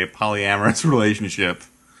got a polyamorous relationship,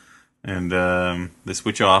 and they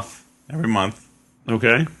switch off every month.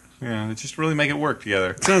 Okay, Yeah, they just really make it work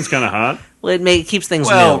together. sounds kind of hot. Well, it keeps things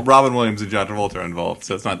Well, new. Robin Williams and John Travolta are involved,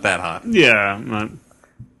 so it's not that hot. Yeah,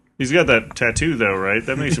 he's got that tattoo though, right?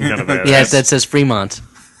 That makes him kind of badass. Yes, that says Fremont.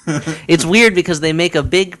 It's weird because they make a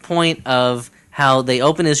big point of how they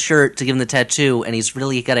open his shirt to give him the tattoo, and he's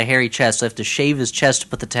really got a hairy chest, so they have to shave his chest to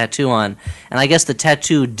put the tattoo on. And I guess the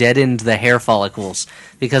tattoo deadened the hair follicles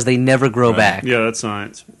because they never grow back. Yeah, that's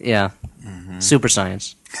science. Yeah. Super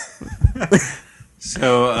science.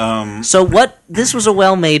 So, So this was a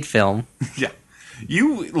well-made film. yeah.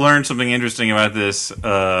 You learned something interesting about this.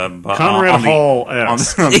 Conrad Hall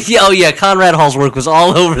X. Conrad Hall's work was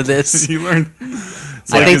all over this. You learned.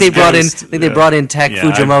 I think they brought in Tak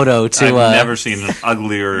Fujimoto to. I've never seen an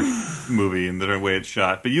uglier movie in the way it's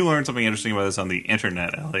shot. But you learned something interesting about this on the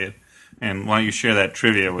internet, Elliot. And why don't you share that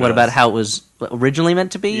trivia with us? What about how it was originally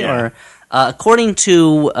meant to be? Yeah. Or according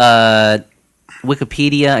to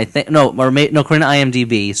Wikipedia, I think according to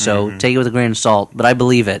IMDb. So take it with a grain of salt, but I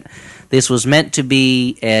believe it. This was meant to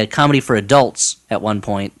be a comedy for adults at one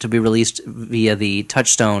point, to be released via the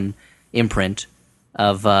Touchstone imprint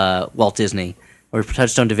of Walt Disney, or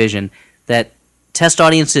Touchstone Division, that test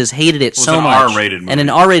audiences hated it so much. R-rated movie. And an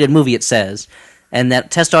R-rated movie, it says. And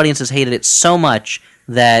that test audiences hated it so much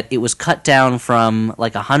that it was cut down from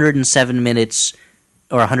like 107 minutes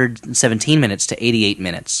or 117 minutes to 88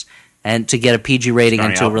 minutes, and to get a PG rating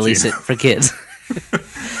and to release it for kids.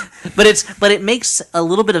 But it makes a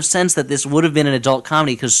little bit of sense that this would have been an adult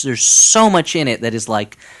comedy because there's so much in it that is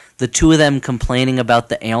like the two of them complaining about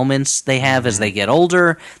the ailments they have as they get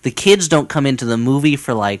older. The kids don't come into the movie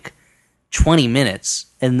for like 20 minutes,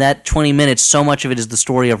 and that 20 minutes, so much of it is the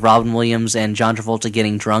story of Robin Williams and John Travolta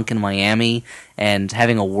getting drunk in Miami and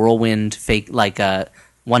having a whirlwind fake, like a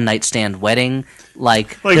one-night stand wedding.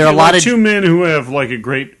 Like there are a lot of two men who have like a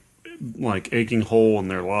great aching hole in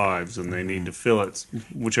their lives, and they need to fill it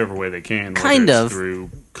whichever way they can. Kind whether of it's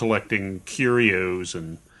through collecting curios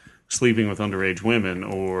and sleeping with underage women,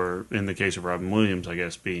 or in the case of Robin Williams, I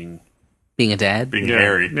guess being a dad, being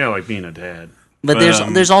hairy. Yeah, like being a dad. But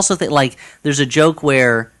there's also there's a joke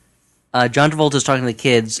where John Travolta's talking to the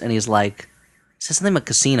kids, and he's like, says something about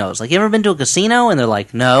casinos. Like, you ever been to a casino? And they're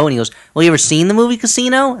like, no. And he goes, well, you ever seen the movie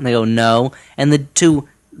Casino? And they go, no. And to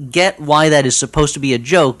get why that is supposed to be a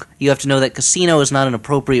joke, you have to know that Casino is not an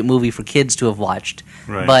appropriate movie for kids to have watched.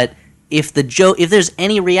 Right. But if there's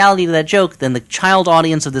any reality to that joke, then the child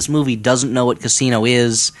audience of this movie doesn't know what Casino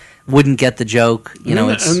is, wouldn't get the joke. And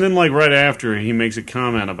then like right after, he makes a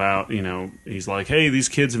comment about, he's like, hey, these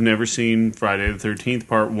kids have never seen Friday the 13th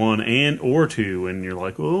Part 1 and or 2, and you're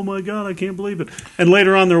like, oh my god, I can't believe it. And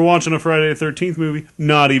later on, they're watching a Friday the 13th movie,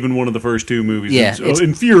 not even one of the first two movies. Yeah, it's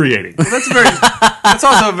infuriating. Well, that's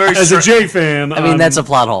also very As a J fan, I mean, that's a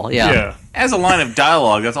plot hole. Yeah. As a line of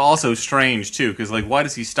dialogue, that's also strange too, because like, why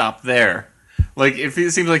does he stop there? Like, if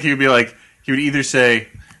it seems like he would either say,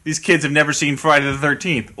 these kids have never seen Friday the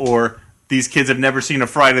 13th, or these kids have never seen a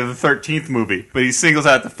Friday the 13th movie, but he singles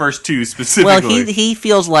out the first two specifically. Well, he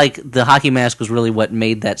feels like the hockey mask was really what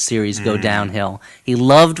made that series go downhill. He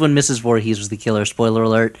loved when Mrs. Voorhees was the killer, spoiler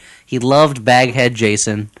alert. He loved Baghead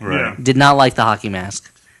Jason. Right. Did not like the hockey mask.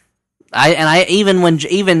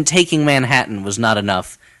 Even Taking Manhattan was not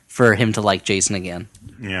enough for him to like Jason again.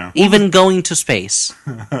 Yeah. Even Going to Space.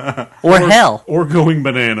 or Hell. Or Going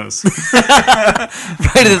Bananas.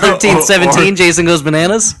 Friday the 13th, 17, Jason Goes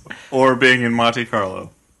Bananas. Or being in Monte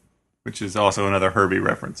Carlo, which is also another Herbie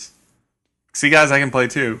reference. See, guys, I can play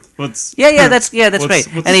too. That's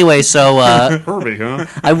great. Anyway, so Herbie, huh?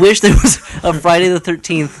 I wish there was a Friday the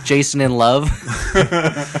 13th Jason in Love.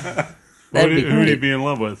 That'd be Who would he great. be in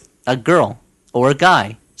love with? A girl or a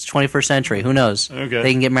guy. It's 21st century. Who knows? Okay.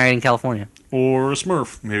 They can get married in California. Or a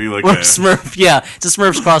Smurf. Maybe like Or a Smurf. Yeah, it's a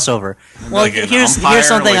Smurfs crossover. Well, like an here's umpire,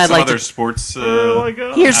 something like I'd some like other to. sports.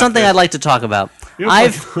 Here's something I'd like to talk about.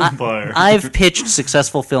 Umpire. I've pitched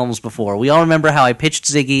successful films before. We all remember how I pitched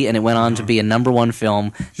Ziggy, and it went on to be a #1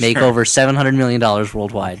 film, make over $700 million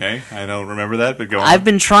worldwide. Okay, I don't remember that, but go on. I've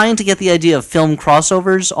been trying to get the idea of film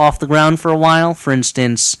crossovers off the ground for a while. For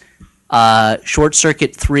instance, Short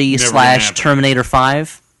Circuit 3 Never gonna happen. / Terminator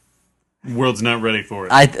 5. World's not ready for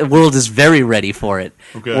it. The world is very ready for it.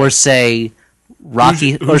 Okay. Or say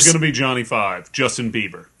Rocky. Who's going to be Johnny Five? Justin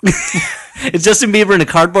Bieber. It's Justin Bieber in a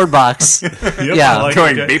cardboard box. Yep, Yeah. I like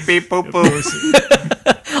Going that. beep beep boop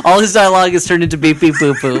boop. All his dialogue is turned into beep beep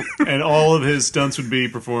boop boop. And all of his stunts would be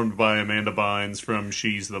performed by Amanda Bynes from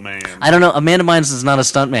She's the Man. I don't know. Amanda Bynes is not a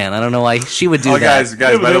stuntman. I don't know why she would do Oh, that. guys,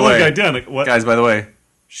 Yeah, but by they the look way, identical. What? guys, by the way,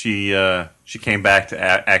 she came back to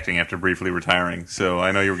acting after briefly retiring. So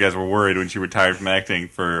I know you guys were worried when she retired from acting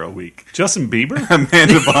for a week. Justin Bieber?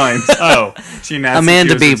 Amanda Bynes. Oh, She announced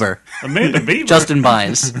Amanda that she was Bieber. Amanda Bieber. Justin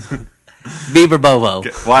Bynes. Bieber Bobo.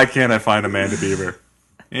 Why can't I find Amanda Bieber?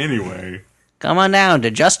 Anyway, come on down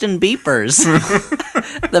to Justin Beepers,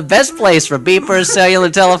 the best place for beepers, cellular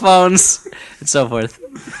telephones, and so forth.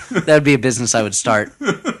 That would be a business I would start.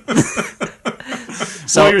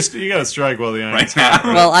 So well, you got to strike while the iron's hot.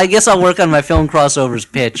 well, I guess I'll work on my film crossovers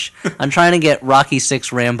pitch. I'm trying to get Rocky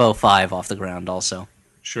 6, Rambo 5 off the ground also.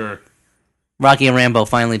 Sure. Rocky and Rambo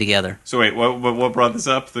finally together. So wait, what brought this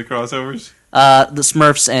up? The crossovers? The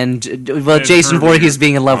Smurfs and Jason Herbie. Voorhees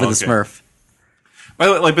being in love with the okay. Smurf. By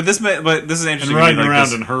the way, like, but this is interesting. And to me, riding like, around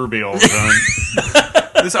this, in Herbie all the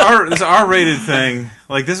time. this R-rated thing,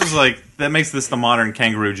 like this was like that makes this the modern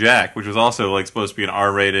Kangaroo Jack, which was also like supposed to be an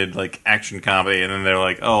R-rated like action comedy, and then they're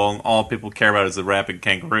like, oh, all people care about is the rapping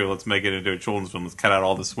kangaroo. Let's make it into a children's film. Let's cut out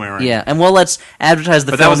all the swearing. Yeah, and well, let's advertise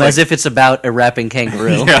the But that film was, like- as if it's about a rapping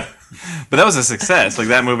kangaroo. yeah. But that was a success. Like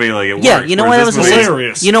that movie, like it Yeah, worked. you know whereas why that this was a movie-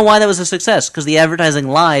 hilarious. You know why that was a success? Because the advertising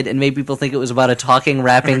lied and made people think it was about a talking,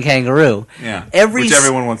 rapping kangaroo. Yeah, Every which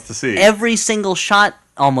everyone wants to see. every single shot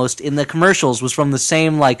almost in the commercials was from the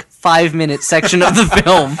same like 5-minute section of the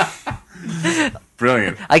film.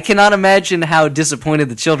 Brilliant. I cannot imagine how disappointed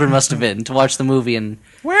the children must have been to watch the movie and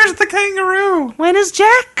Where's the kangaroo? when is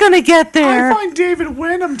Jack gonna get there? find David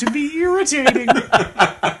Wenham to be irritating.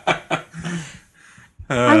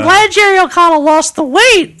 I'm glad Jerry O'Connell lost the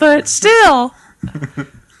weight, but still.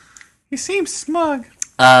 He seems smug.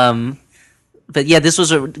 But yeah, this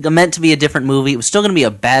was meant to be a different movie. It was still going to be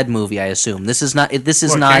a bad movie, I assume. This is not. This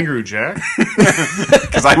is What, not Kangaroo Jack?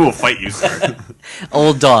 Because I will fight you, sir.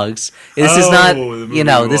 Old Dogs. This is Oh, not. the movie You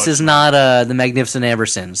know, we this watched. is not the Magnificent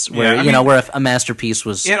Ambersons, where Yeah, I mean- where a masterpiece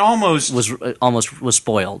was It almost almost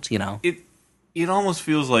spoiled. You know. it almost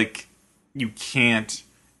feels like you can't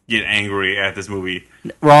get angry at this movie.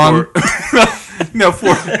 Wrong. No, for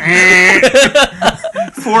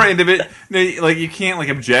individual, like you can't like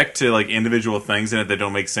object to like individual things in it that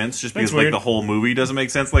don't make sense just because That's like weird. the whole movie doesn't make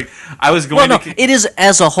sense. Like I was Well, going no, to, it is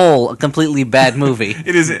as a whole a completely bad movie.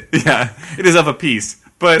 it is of a piece,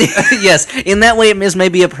 but Yes, in that way, it is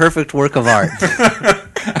maybe a perfect work of art.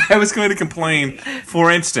 I was going to complain, for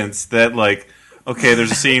instance, that like, okay,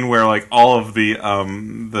 there's a scene where like all of the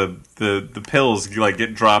pills like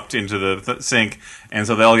get dropped into the sink, and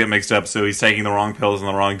so they all get mixed up. So he's taking the wrong pills on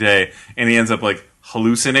the wrong day, and he ends up like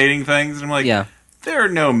hallucinating things. And I'm like, Yeah. there are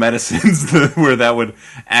no medicines where that would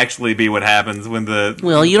actually be what happens when the.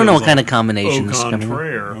 Well, you don't know what kind of Au combinations. coming in.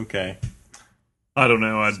 contraire. Okay. I don't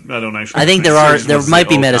know. I don't actually. I think there Just there was might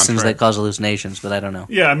be au medicines contraire. that cause hallucinations, but I don't know.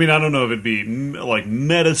 Yeah, I mean, I don't know if it'd be like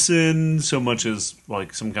medicine so much as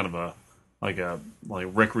like some kind of a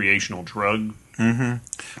recreational drug.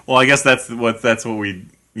 Well, I guess that's what we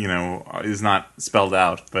is not spelled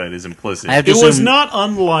out, but is implicit. I have to It was assume- not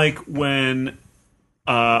unlike when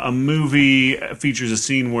a movie features a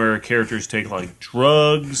scene where characters take like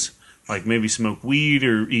drugs, like maybe smoke weed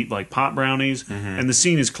or eat like pot brownies, and the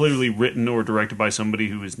scene is clearly written or directed by somebody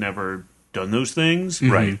who has never done those things.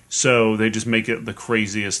 Right. So they just make it the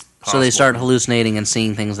craziest possible. So they start hallucinating and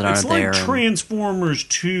seeing things that It's aren't like there. and Transformers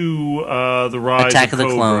 2, the Rise Attack of the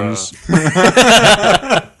Cobra. Clones.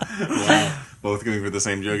 Both going for the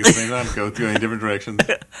same joke at the same time, go going in different directions.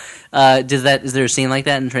 Is there a scene like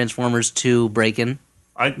that in Transformers 2 Breakin'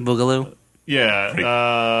 Boogaloo? Yeah.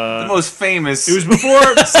 The most famous It was before.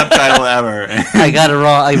 subtitle ever. I got it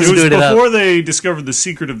wrong. I was It was doing it up. before they discovered the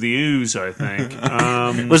secret of the ooze, I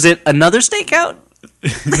think. Was it another stakeout?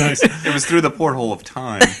 Nice. It was through the porthole of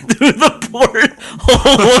time. The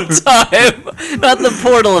porthole of time. Not the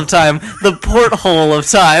portal of time. The porthole of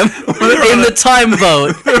time. In the time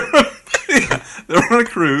boat. They're on a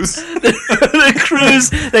cruise. The cruise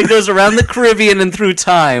that goes around the Caribbean and through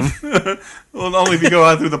time. Well, only if you go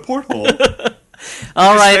out through the porthole.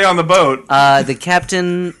 All Stay right. on the boat. The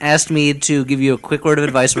captain asked me to give you a quick word of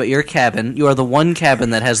advice about your cabin. You are the one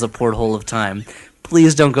cabin that has the porthole of time.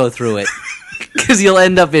 Please don't go through it. Because you'll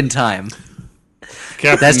end up in time.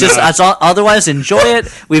 Captain, That's just that's all, otherwise enjoy it.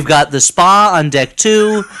 We've got the spa on deck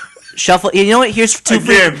 2. Shuffle. You know what? Here's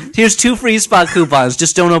two free spa coupons.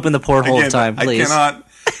 Just don't open the porthole Again, of time, please. I cannot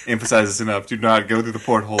emphasize this enough. Do not go through the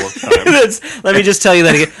porthole of time. Let me just tell you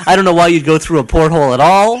that again. I don't know why you'd go through a porthole at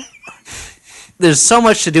all. There's so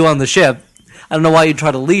much to do on the ship. I don't know why you'd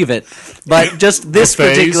try to leave it. But just this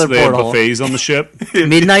particular they have porthole. buffets on the ship.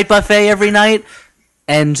 Midnight buffet every night.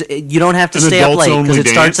 And you don't have to An stay up adults late because only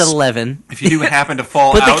it starts at dance? 11. If you do happen to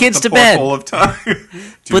fall Put the out kids the to bed. porthole of time,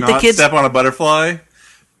 do Put the not kids- step on a butterfly.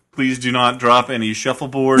 Please do not drop any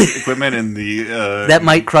shuffleboard equipment in the. That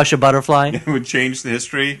might crush a butterfly. It would change the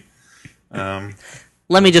history. Let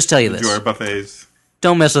me just tell you Do this. our buffets.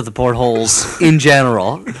 Don't mess with the portholes in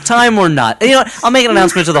general. Time or not. You know what? I'll make an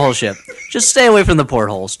announcement to the whole ship. Just stay away from the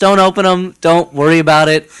portholes. Don't open them. Don't worry about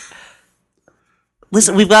it.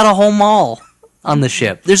 Listen, we've got a whole mall on the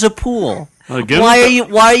ship. There's a pool. Again Why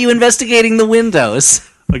with are you investigating the windows?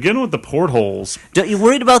 Again with the portholes. Don't you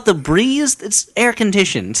worried about the breeze? It's air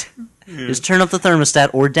conditioned. Just turn up the thermostat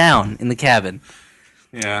or down in the cabin.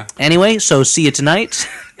 Yeah. Anyway, so see you tonight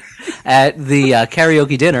at the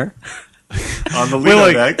karaoke dinner. On the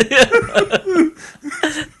Lido deck.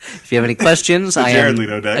 If you have any questions, I Jared am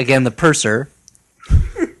Lido deck. again the purser.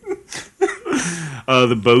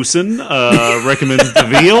 The bosun recommends the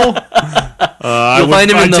veal. You'll find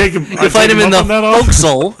him in the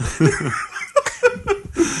forecastle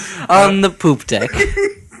on the poop deck.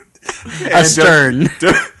 Astern.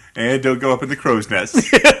 And don't go up in the crow's nest.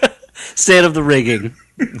 Stay out of the rigging.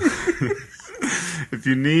 If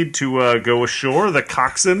you need to go ashore, the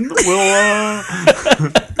coxswain will.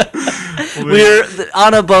 We're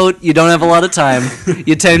on a boat. You don't have a lot of time.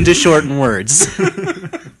 You tend to shorten words.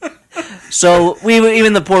 So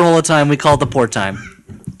even the porthole of time, we call it the port time.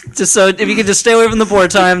 Just so if you could just stay away from the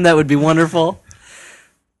port time, that would be wonderful.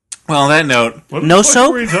 Well, on that note, What No the fuck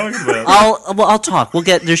soap? were you talking about? I'll talk.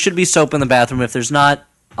 There should be soap in the bathroom. If there's not,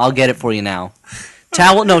 I'll get it for you now.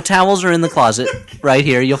 Towels are in the closet right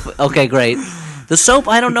here. Okay, great. The soap,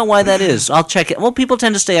 I don't know why that is. I'll check it. Well, people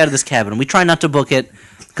tend to stay out of this cabin. We try not to book it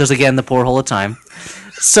because, again, the porthole of time.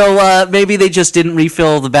 So maybe they just didn't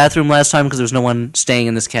refill the bathroom last time because there was no one staying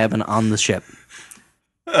in this cabin on the ship.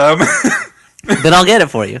 Then I'll get it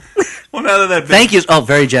for you. well, now that Thank you. Oh,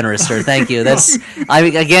 very generous, sir. Thank you. That's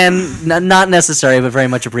not necessary, but very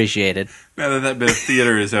much appreciated. Now that bit of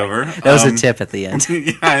theater is over, That was a tip at the end.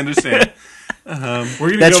 Yeah, I understand. We're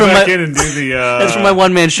gonna That's go from back my- in and do the. That's from my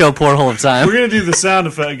one-man show, Porthole of Time. We're gonna do the sound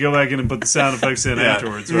effect. Go back in and put the sound effects in Yeah.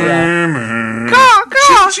 afterwards. Right?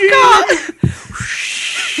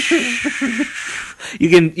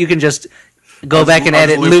 You can just go back and I'll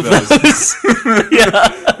edit and loop loop those.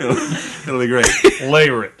 It'll be great.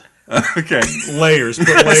 Layer it. Okay. Layers.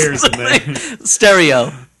 Put layers in there.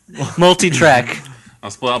 Stereo, multi-track.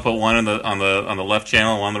 I'll put one on the left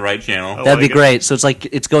channel, one on the right channel, Oh. That'd be like it. great. So it's like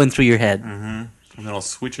it's going through your head. and then I'll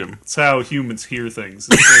switch them. That's how humans hear things.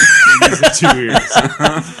 They use the 2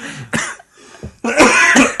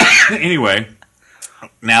 ears. Anyway,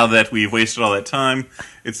 now that we've wasted all that time,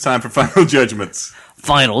 it's time for final judgments.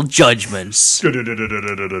 Final judgments.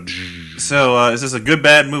 So, is this a good,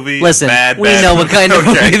 bad movie? Listen, bad, we bad know what kind of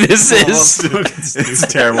Okay. movie this Well, is. it's a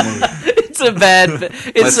terrible movie. It's a bad.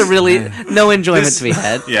 It's a really no enjoyment to be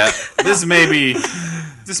had. Yeah, this may be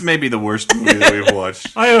the worst movie that we've watched.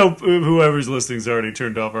 I hope whoever's listening's already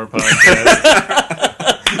turned off our podcast.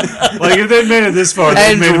 Like if they made it this far,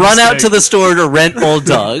 they've And made a run out mistake. to the store to rent Old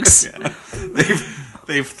Dogs.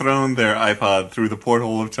 They've thrown their iPod through the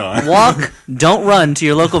porthole of time. Walk, don't run to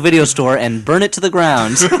your local video store and burn it to the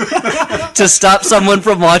ground to stop someone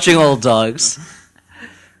from watching Old Dogs.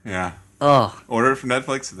 Yeah. Oh, Order it from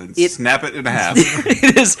Netflix and then It- snap it in half.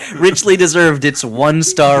 it has richly deserved its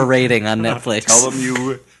 1-star rating on Netflix.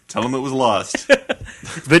 Tell them it was lost.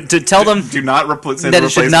 But to tell them Do not replace that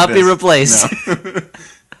it should not be replaced.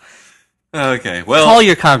 Okay, well, Call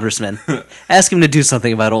your congressman. Ask him to do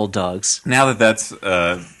something about Old Dogs. now that that's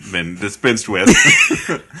been dispensed with,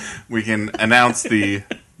 we can announce the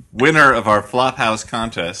winner of our Flophouse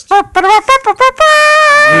contest.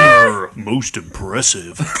 Most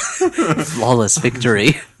impressive. Flawless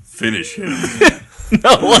victory. Finish him.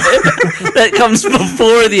 No, that comes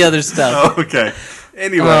before the other stuff. Okay.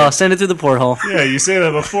 Anyway, Oh, send it through the porthole. Yeah, you say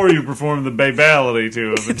that before you perform the babality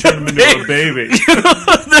to him and turn him into a baby.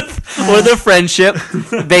 Or the friendship.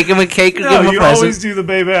 Bake him a cake or give No, him a you present. always do the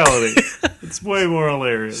babality. It's way more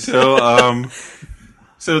hilarious.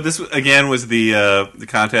 so this again was the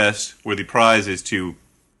contest where the prize is to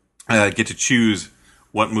get to choose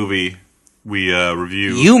what movie we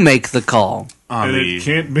review You make the call. on And the. it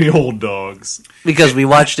can't be Old Dogs. Because we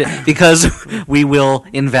watched it. Because we will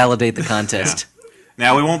invalidate the contest.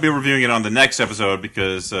 Now we won't be reviewing it on the next episode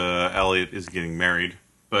because Elliot is getting married.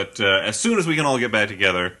 But as soon as we can all get back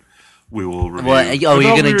together, we will review. Well, you're thought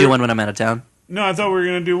going to we do were- one when I'm out of town? No, I thought we were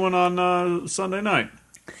going to do one on Sunday night.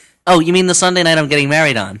 Oh, you mean the Sunday night I'm getting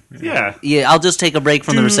married on? Yeah. Yeah, I'll just take a break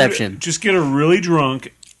from the Dude, reception. Just get her really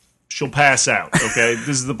drunk. She'll pass out, okay? This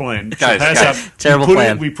is the plan. She'll Guys, pass guys. out. Terrible we put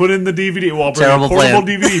plan. We put in the DVD. Well, I'll bring Terrible a portable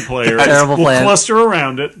plan. DVD player. Terrible we'll plan. cluster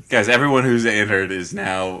around it. Guys, everyone who's entered is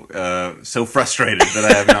now so frustrated that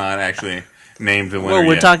I have not actually named the winner Well,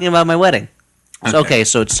 we're yet. talking about my wedding. Okay,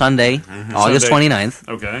 so it's Sunday, August Sunday. 29th.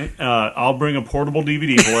 Okay. I'll bring a portable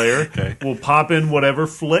DVD player. Okay. We'll pop in whatever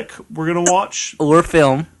flick we're going to watch. Or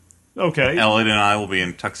film. Okay. Elliot and I will be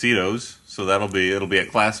in tuxedos, so it'll be a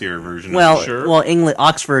classier version. Well, Sure. well,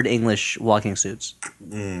 Oxford English walking suits.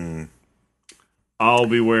 I'll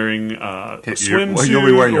be wearing a swimsuit. You'll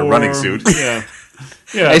be wearing your running or- suit. Yeah,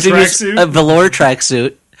 yeah, I assume it's tracksuit. a velour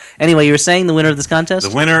tracksuit. Anyway, you were saying the winner of this contest?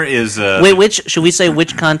 The winner is Wait, should we say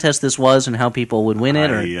which contest this was and how people would win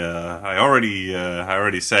it? Or? I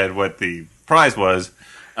already said what the prize was.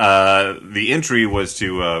 The entry was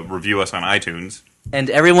to review us on iTunes. And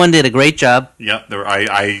everyone did a great job. Yep,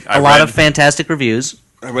 I A lot of fantastic reviews.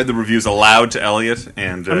 I read the reviews aloud to Elliot,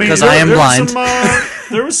 and I mean, 'Cause there- I am there blind.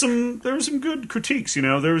 There was some good critiques. You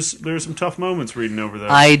know, there was some tough moments reading over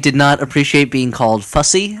that. I did not appreciate being called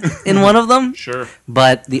fussy in one of them, Sure.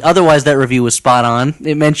 but otherwise that review was spot on.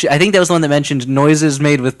 It mentioned, I think that was the one that mentioned noises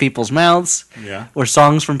made with people's mouths, yeah. or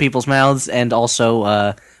songs from people's mouths, and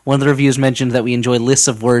also one of the reviews mentioned that we enjoy lists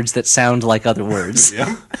of words that sound like other words. Yep.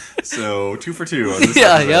 So 2 for 2 on this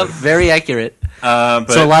Yeah, episode. yep, very accurate.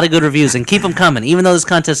 But So a lot of good reviews, and keep them coming. Even though this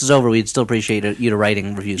contest is over, we'd still appreciate you to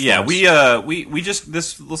writing reviews. yeah, for us. we just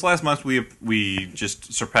this last month we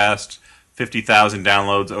just surpassed 50,000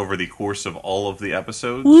 downloads over the course of all of the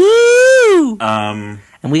episodes. Woo! Um,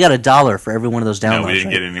 And we got $1 for every one of those downloads. no, we didn't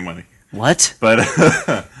right? get any money, What? but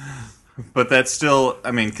but that's still.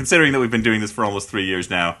 I mean, considering that we've been doing this for almost 3 years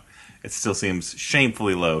now, it still seems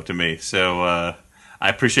shamefully low to me. So I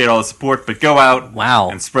appreciate all the support, but go out Wow.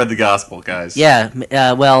 and spread the gospel, guys. Yeah.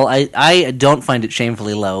 Well, I don't find it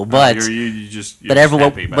shamefully low, but you're just but everyone,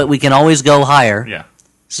 happy about but it. we can always go higher. Yeah.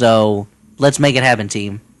 So let's make it happen,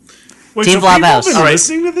 team. Wait, Team so people Flophouse. been All right.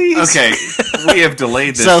 listening to these? Okay, we have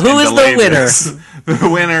delayed this. So who and is the delayed winner? this. The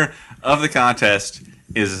winner of the contest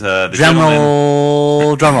is the gentleman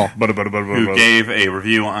Drumroll. who gave a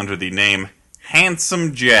review under the name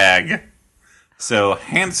Handsome Jag. So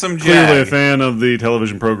Handsome Clearly a Jag. fan of the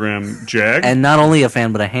television program Jag. And not only a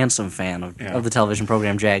fan, but a handsome fan of the television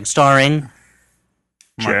program Jag, starring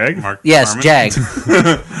Jag? Mark yes, Harmon.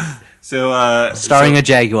 Jag, So starring a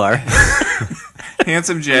Jaguar.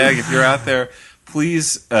 Handsome Jag, if you're out there,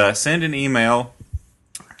 please send an email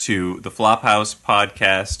to the Flophouse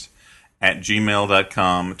Podcast at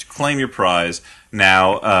gmail.com to claim your prize.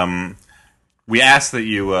 Now, we ask that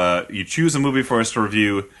you choose a movie for us to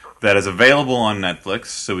review that is available on Netflix,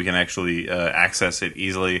 so we can actually access it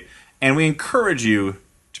easily. And we encourage you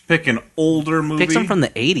to pick an older movie. Pick some from the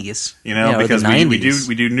 80s. You know, or because the we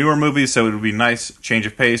 90s. do newer movies, so it would be nice change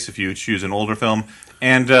of pace if you choose an older film.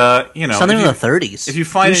 And you know, Something if from you, the 30s. if you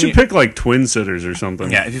find You in should your, pick like Twin Sitters or something.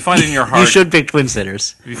 yeah, if you find in your You heart, should pick Twin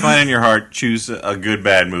Sitters, if you find in your heart, choose a good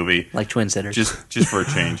bad movie, like Twin Sitters. just for a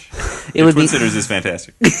change. it would Twin be Sitters is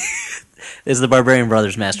fantastic. is the Barbarian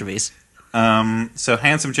Brothers masterpiece. So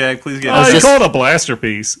Handsome Jag, please get Oh, you just- call it a blaster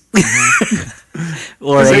piece.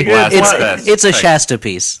 Or Is a, it good? it's a Right. Shasta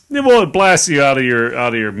piece. Yeah, well, it blasts you out of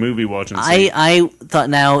your movie watching scene. I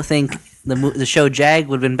think the show Jag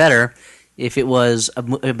would have been better if it was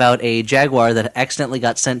about a Jaguar that accidentally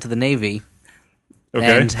got sent to the Navy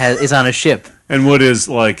Okay. and is on a ship. And what is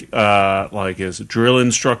like his drill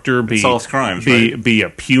instructor be solves crimes, be a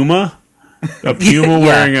Puma? A Puma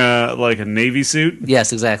Yeah. wearing a Navy suit?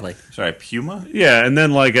 Yes, exactly. Sorry, Puma. Yeah, and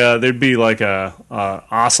then there'd be like a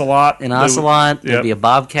ocelot. An ocelot. Yep. There'd be a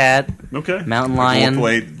bobcat, Okay. mountain lion,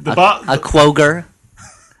 Wolfweight. The bo- a quagga.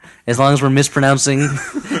 As long as we're mispronouncing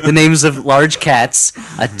the names of large cats,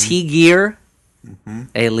 a tigre,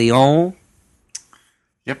 a lion,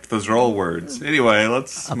 Yep, those are all words. Anyway,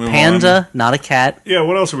 let's a move panda, not a cat. yeah,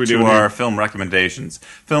 what else are we on doing? to here? our film recommendations.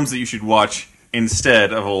 Films that you should watch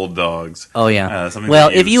instead of Old Dogs. Oh yeah. Something Well,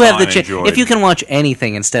 that you if you saw have the and chance, enjoyed. if you can watch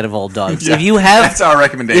anything instead of Old Dogs, Yeah, if you have, that's our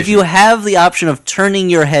recommendation. if you have the option of turning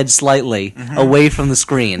your head slightly away from the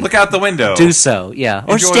screen, look out the window, do so. Yeah,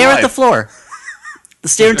 or Enjoy stare at the life. floor.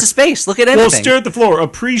 Stare into space. Look at anything. Well, stare at the floor.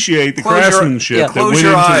 Appreciate the Close your- craftsmanship yeah, that close went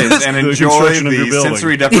your into eyes and the enjoy construction of your the building.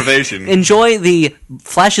 sensory deprivation. Enjoy the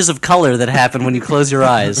flashes of color that happen when you close your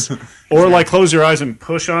eyes. Or close your eyes and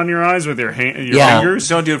push on your eyes with your your Yeah. fingers.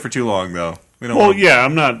 Don't do it for too long, though. We don't Well, want- yeah,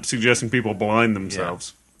 I'm not suggesting people blind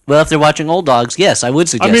themselves. Well, if they're watching Old Dogs, yes, I would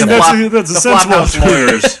suggest I mean, that. that's a the sensible Flophouse choice.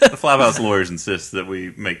 lawyers. The Flophouse lawyers insist that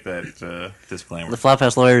we make that disclaimer. The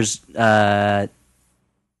Flophouse Lawyers,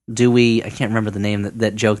 Dewey, I can't remember the name,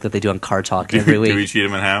 that joke that they do on Car Talk every week. Dewey,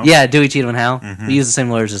 Cheatham, and Howe. Yeah, Dewey, Cheatham, and Howe. We use the same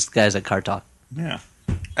lawyers as guys at Car Talk. Yeah.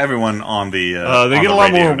 Everyone on the They on get the a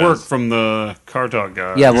lot radio more work does. from the car talk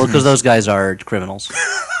guy. Yeah, well, because those guys are criminals.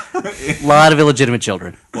 A lot of illegitimate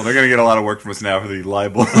children. Well, they're going to get a lot of work from us now for the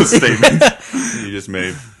libel statement you just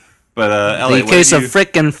made. But Elliot, The case of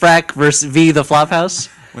Frick and Frack versus V. The Flophouse.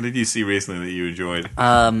 what did you see recently that you enjoyed?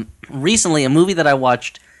 Recently, a movie that I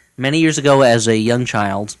watched many years ago as a young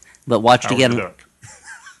child, but watched Howard the again. Duck.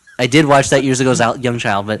 I did watch that years ago as a young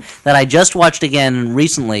child, but that I just watched again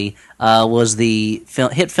recently was the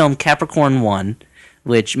hit film Capricorn 1,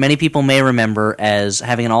 which many people may remember as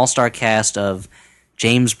having an all-star cast of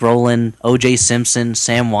James Brolin, O.J. Simpson,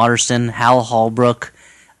 Sam Waterston, Hal Holbrook,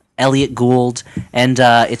 Elliot Gould, and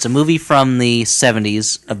it's a movie from the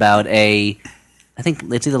 70s about I think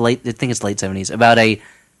it's late 70s, about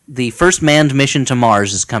the first manned mission to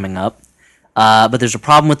Mars is coming up, but there's a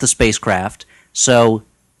problem with the spacecraft, so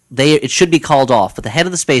it should be called off. But the head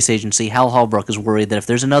of the space agency, Hal Holbrook, is worried that if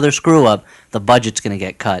there's another screw-up, the budget's going to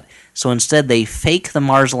get cut. So instead, they fake the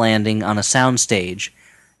Mars landing on a soundstage,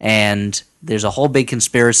 and there's a whole big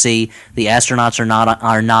conspiracy. The astronauts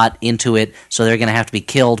are not into it, so they're going to have to be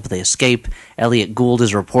killed, but they escape. Elliot Gould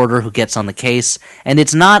is a reporter who gets on the case, and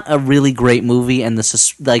it's not a really great movie, and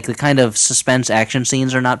the kind of suspense action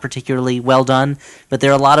scenes are not particularly well done, but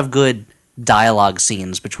there are a lot of good dialogue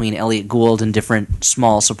scenes between Elliot Gould and different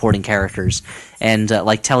small supporting characters, and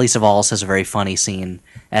like Telly Savalas has a very funny scene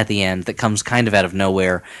at the end that comes kind of out of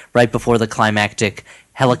nowhere, right before the climactic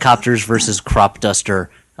helicopters versus crop duster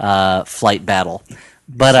flight battle.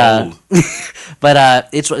 But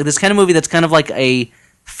it's this kind of movie that's kind of like a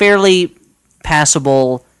fairly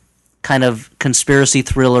passable kind of conspiracy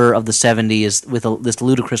thriller of the 70s with this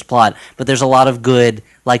ludicrous plot, but there's a lot of good,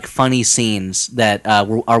 like, funny scenes that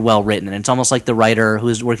are well written, and it's almost like the writer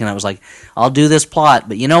who's working on it was like, I'll do this plot,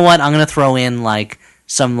 but you know what, I'm going to throw in like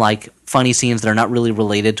some like funny scenes that are not really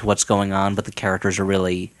related to what's going on, but the characters are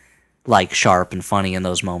really like sharp and funny in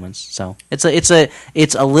those moments. So it's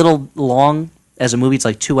a little long as a movie. It's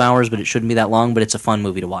like 2 hours, but it shouldn't be that long. But it's a fun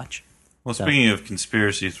movie to watch. Well, speaking of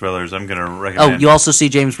conspiracy thrillers, I'm going to recommend... Oh, you also see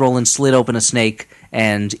James Brolin slit open a snake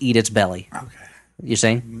and eat its belly. Okay. You're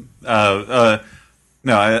saying? No,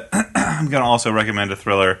 I'm going to also recommend a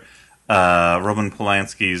thriller, Roman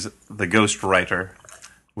Polanski's The Ghost Writer,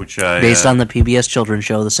 which based on the PBS children's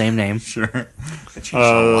show, the same name. Sure.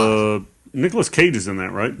 Nicolas Cage is in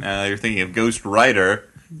that, right? You're thinking of Ghost Rider,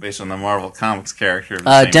 based on the Marvel Comics character.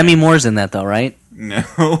 Demi Moore's in that, though, right?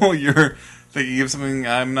 No, you're thinking of something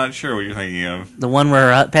I'm not sure what you're thinking of. The one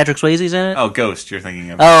where Patrick Swayze's in it? Oh, Ghost, you're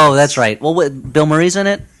thinking of. Oh, that's right. Well, Bill Murray's in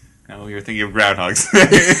it? No, you're thinking of Groundhog's Day.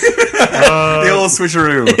 The old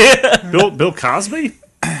switcheroo. Bill Cosby?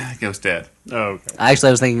 Ghost Dad. Oh, okay. Actually,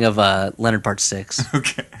 I was thinking of Leonard Part 6.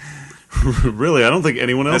 Okay. Really? I don't think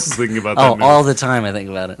anyone else is thinking about that Oh, movie. all the time I think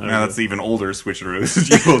about it. Now that's the even older switcheroo.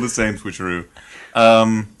 You pull the same switcheroo.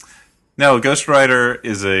 No, Ghost Rider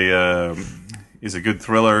is a good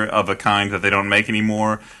thriller of a kind that they don't make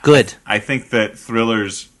anymore. Good. I think that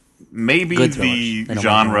thrillers may be Good the thrillers. They don't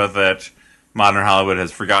genre make that modern Hollywood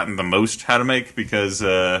has forgotten the most how to make because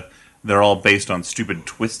they're all based on stupid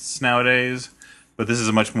twists nowadays. But this is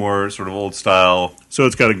a much more sort of old style So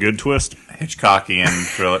it's got a good twist? Hitchcockian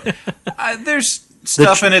thriller. There's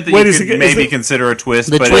stuff in it that Wait, you is could it- is maybe it- consider a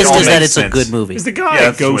twist, The but twist it all is that makes it's sense. a good movie. Is the guy Yeah, a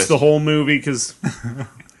that's the ghost twist. the whole movie? Because...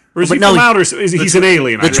 Or is But he no, from outer... Is he's an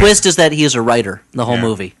alien? The twist is that he is a writer, the whole Yeah.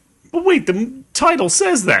 movie. But wait, the title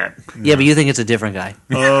says that. Yeah, but you think it's a different guy.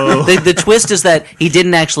 Oh. The twist is that he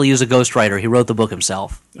didn't actually use a ghostwriter. He wrote the book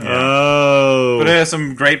himself. Oh. But it has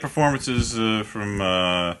some great performances from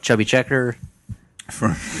Chubby Checker,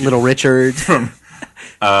 from Little Richard, shit.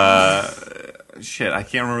 I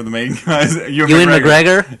can't remember the main guys. Ewan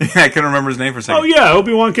McGregor, Yeah, I couldn't remember his name for a second. Oh, yeah,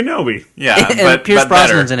 Obi-Wan Kenobi. Yeah, and but Pierce but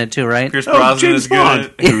Brosnan's better. in it too, right? Pierce Oh, Brosnan James is good Bond.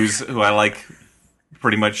 at it, who I like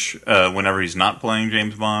pretty much whenever he's not playing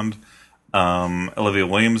James Bond. Olivia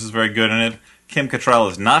Williams is very good in it. Kim Cattrall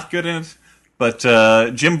is not good in it, but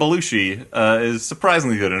Jim Belushi is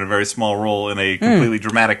surprisingly good in a very small role in a completely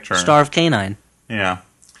dramatic turn. Star of Canine. Yeah.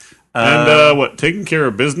 And what, Taking Care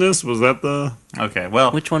of Business? Was that the... Okay,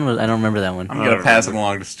 well, Which one was? I don't remember that one. I'm going to pass it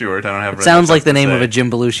along to Stuart. I don't have. It sounds like the to name say. of a Jim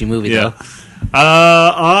Belushi movie, Yeah. though.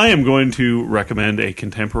 I am going to recommend a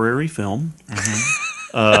contemporary film.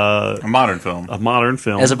 a modern film. A modern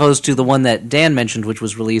film. As opposed to the one that Dan mentioned, which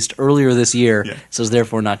was released earlier this year, Yeah. so is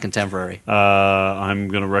therefore not contemporary. I'm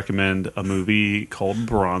going to recommend a movie called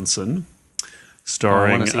Bronson,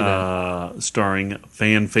 starring starring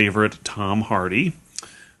fan favorite Tom Hardy.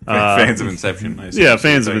 Fans of Inception. I assume. Yeah,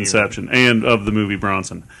 fans of Thank you. Inception and of the movie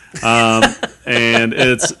Bronson. And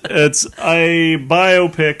it's a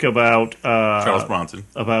biopic about Charles Bronson.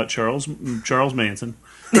 about Charles Manson.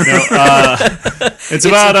 No, it's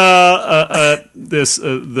about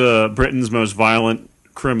the Britain's most violent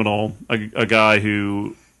criminal, a guy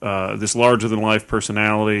who this larger than life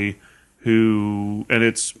personality who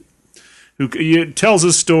it tells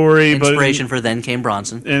his story, Inspiration for Then Came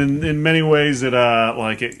Bronson. but in many ways it's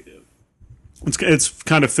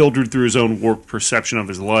kind of filtered through his own warped perception of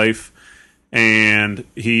his life, and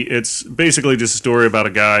it's basically just a story about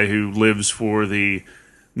a guy who lives for the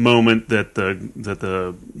moment that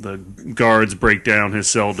the guards break down his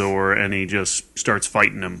cell door and he just starts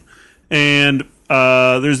fighting them. And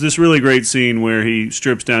there's this really great scene where he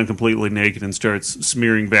strips down completely naked and starts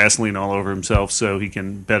smearing Vaseline all over himself so he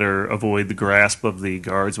can better avoid the grasp of the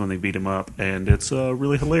guards when they beat him up. And it's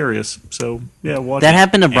really hilarious. So, yeah, watch That it.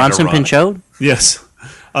 happened to Bronson erotic. Pinchot? Yes.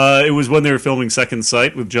 It was when they were filming Second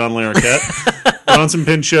Sight with John Larroquette. Bronson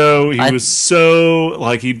Pinchot, he was so,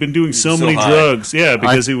 he'd been doing so so many high. drugs. Yeah,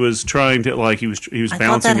 because he was trying to, he was I thought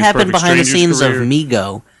bouncing that his happened Perfect behind the Strangers scenes career. of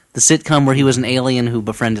Mego, the sitcom where he was an alien who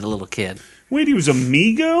befriended a little kid. Wait, he was a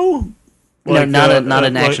Mego? No, not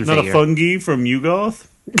an action not figure. a fungi from Yugoth?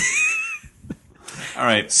 All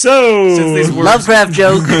right. So, Since these words, Lovecraft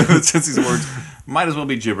joke. since these words might as well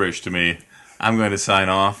be gibberish to me, I'm going to sign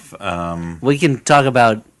off. We can talk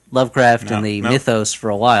about Lovecraft and the no. mythos for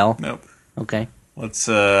a while. Nope. Okay. Let's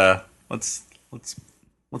put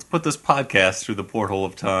this podcast through the porthole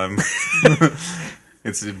of time.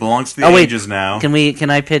 It belongs to the ages now. Can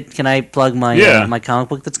I plug my Yeah. my comic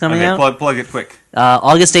book that's coming Okay, out? plug it quick.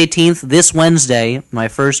 August 18th, this Wednesday, my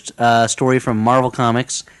first story from Marvel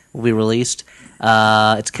Comics will be released.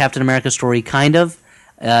 It's a Captain America story, kind of,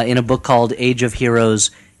 in a book called Age of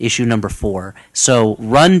Heroes, issue number 4. So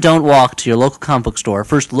run, don't walk to your local comic book store.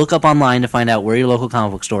 First, look up online to find out where your local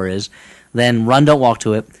comic book store is. Then run, don't walk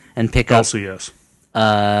to it, and pick up... also yes.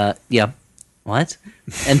 Yeah. What?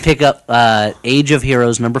 And pick up Age of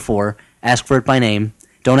Heroes number 4. Ask for it by name.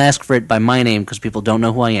 Don't ask for it by my name because people don't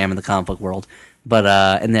know who I am in the comic book world. But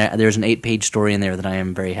and there's an 8-page story in there that I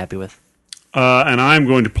am very happy with. And I'm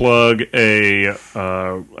going to plug a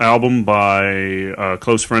album by a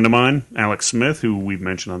close friend of mine, Alex Smith, who we've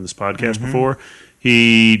mentioned on this podcast before.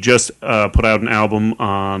 He just put out an album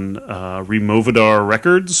on Removidar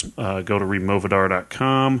Records. Go to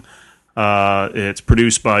removidar.com. It's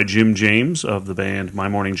produced by Jim James of the band My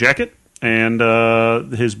Morning Jacket, and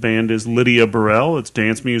his band is Lydia Burrell. It's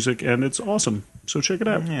dance music, and it's awesome. So check it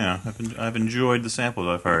out. Yeah, I've enjoyed the samples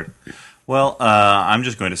I've heard. Well, I'm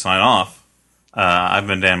just going to sign off. I've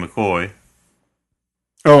been Dan McCoy.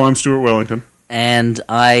 Oh, I'm Stuart Wellington. And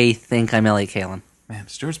I think I'm Elliot Kalin. Man,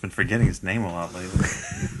 Stuart's been forgetting his name a lot lately.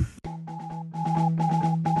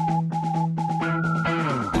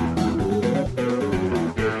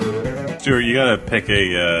 Stuart, you gotta pick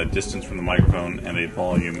a distance from the microphone and a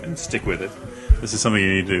volume and stick with it. This is something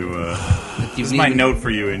you need to. This is my note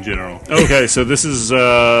for you in general. Okay, so this is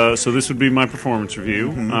this would be my performance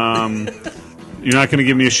review. You're not going to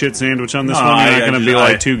give me a shit sandwich on this one. You're not going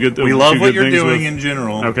to be too good. We love too what good you're things doing with- in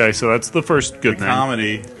general. Okay, so that's the first good thing.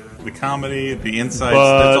 The comedy, the insights,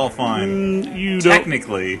 But, that's all fine. You don't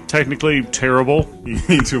Technically, terrible. you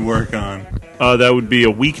need to work on. That would be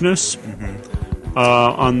a weakness.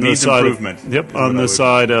 On the Needs side improvement. Of, yep, is on what I the would-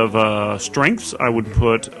 side of strengths, I would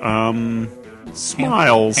put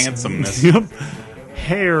smiles, handsomeness. Yep,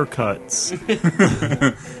 haircuts.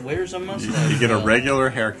 Where's a You mustache? get a regular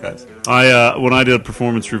haircut. I when I did a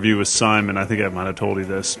performance review with Simon, I think I might have told you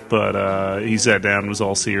this, but he sat down and was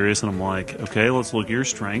all serious, and I'm like, okay, let's look at your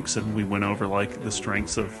strengths, and we went over like the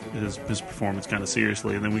strengths of his performance kind of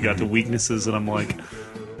seriously, and then we got to weaknesses, and I'm like,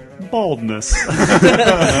 baldness,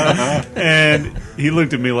 and he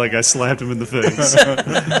looked at me like I slapped him in the face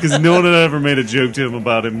because no one had ever made a joke to him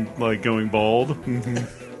about him like going bald.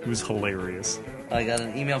 It was hilarious. I got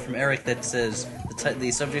an email from Eric that says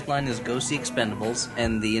the subject line is "Go see Expendables,"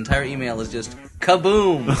 and the entire email is just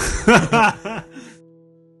kaboom.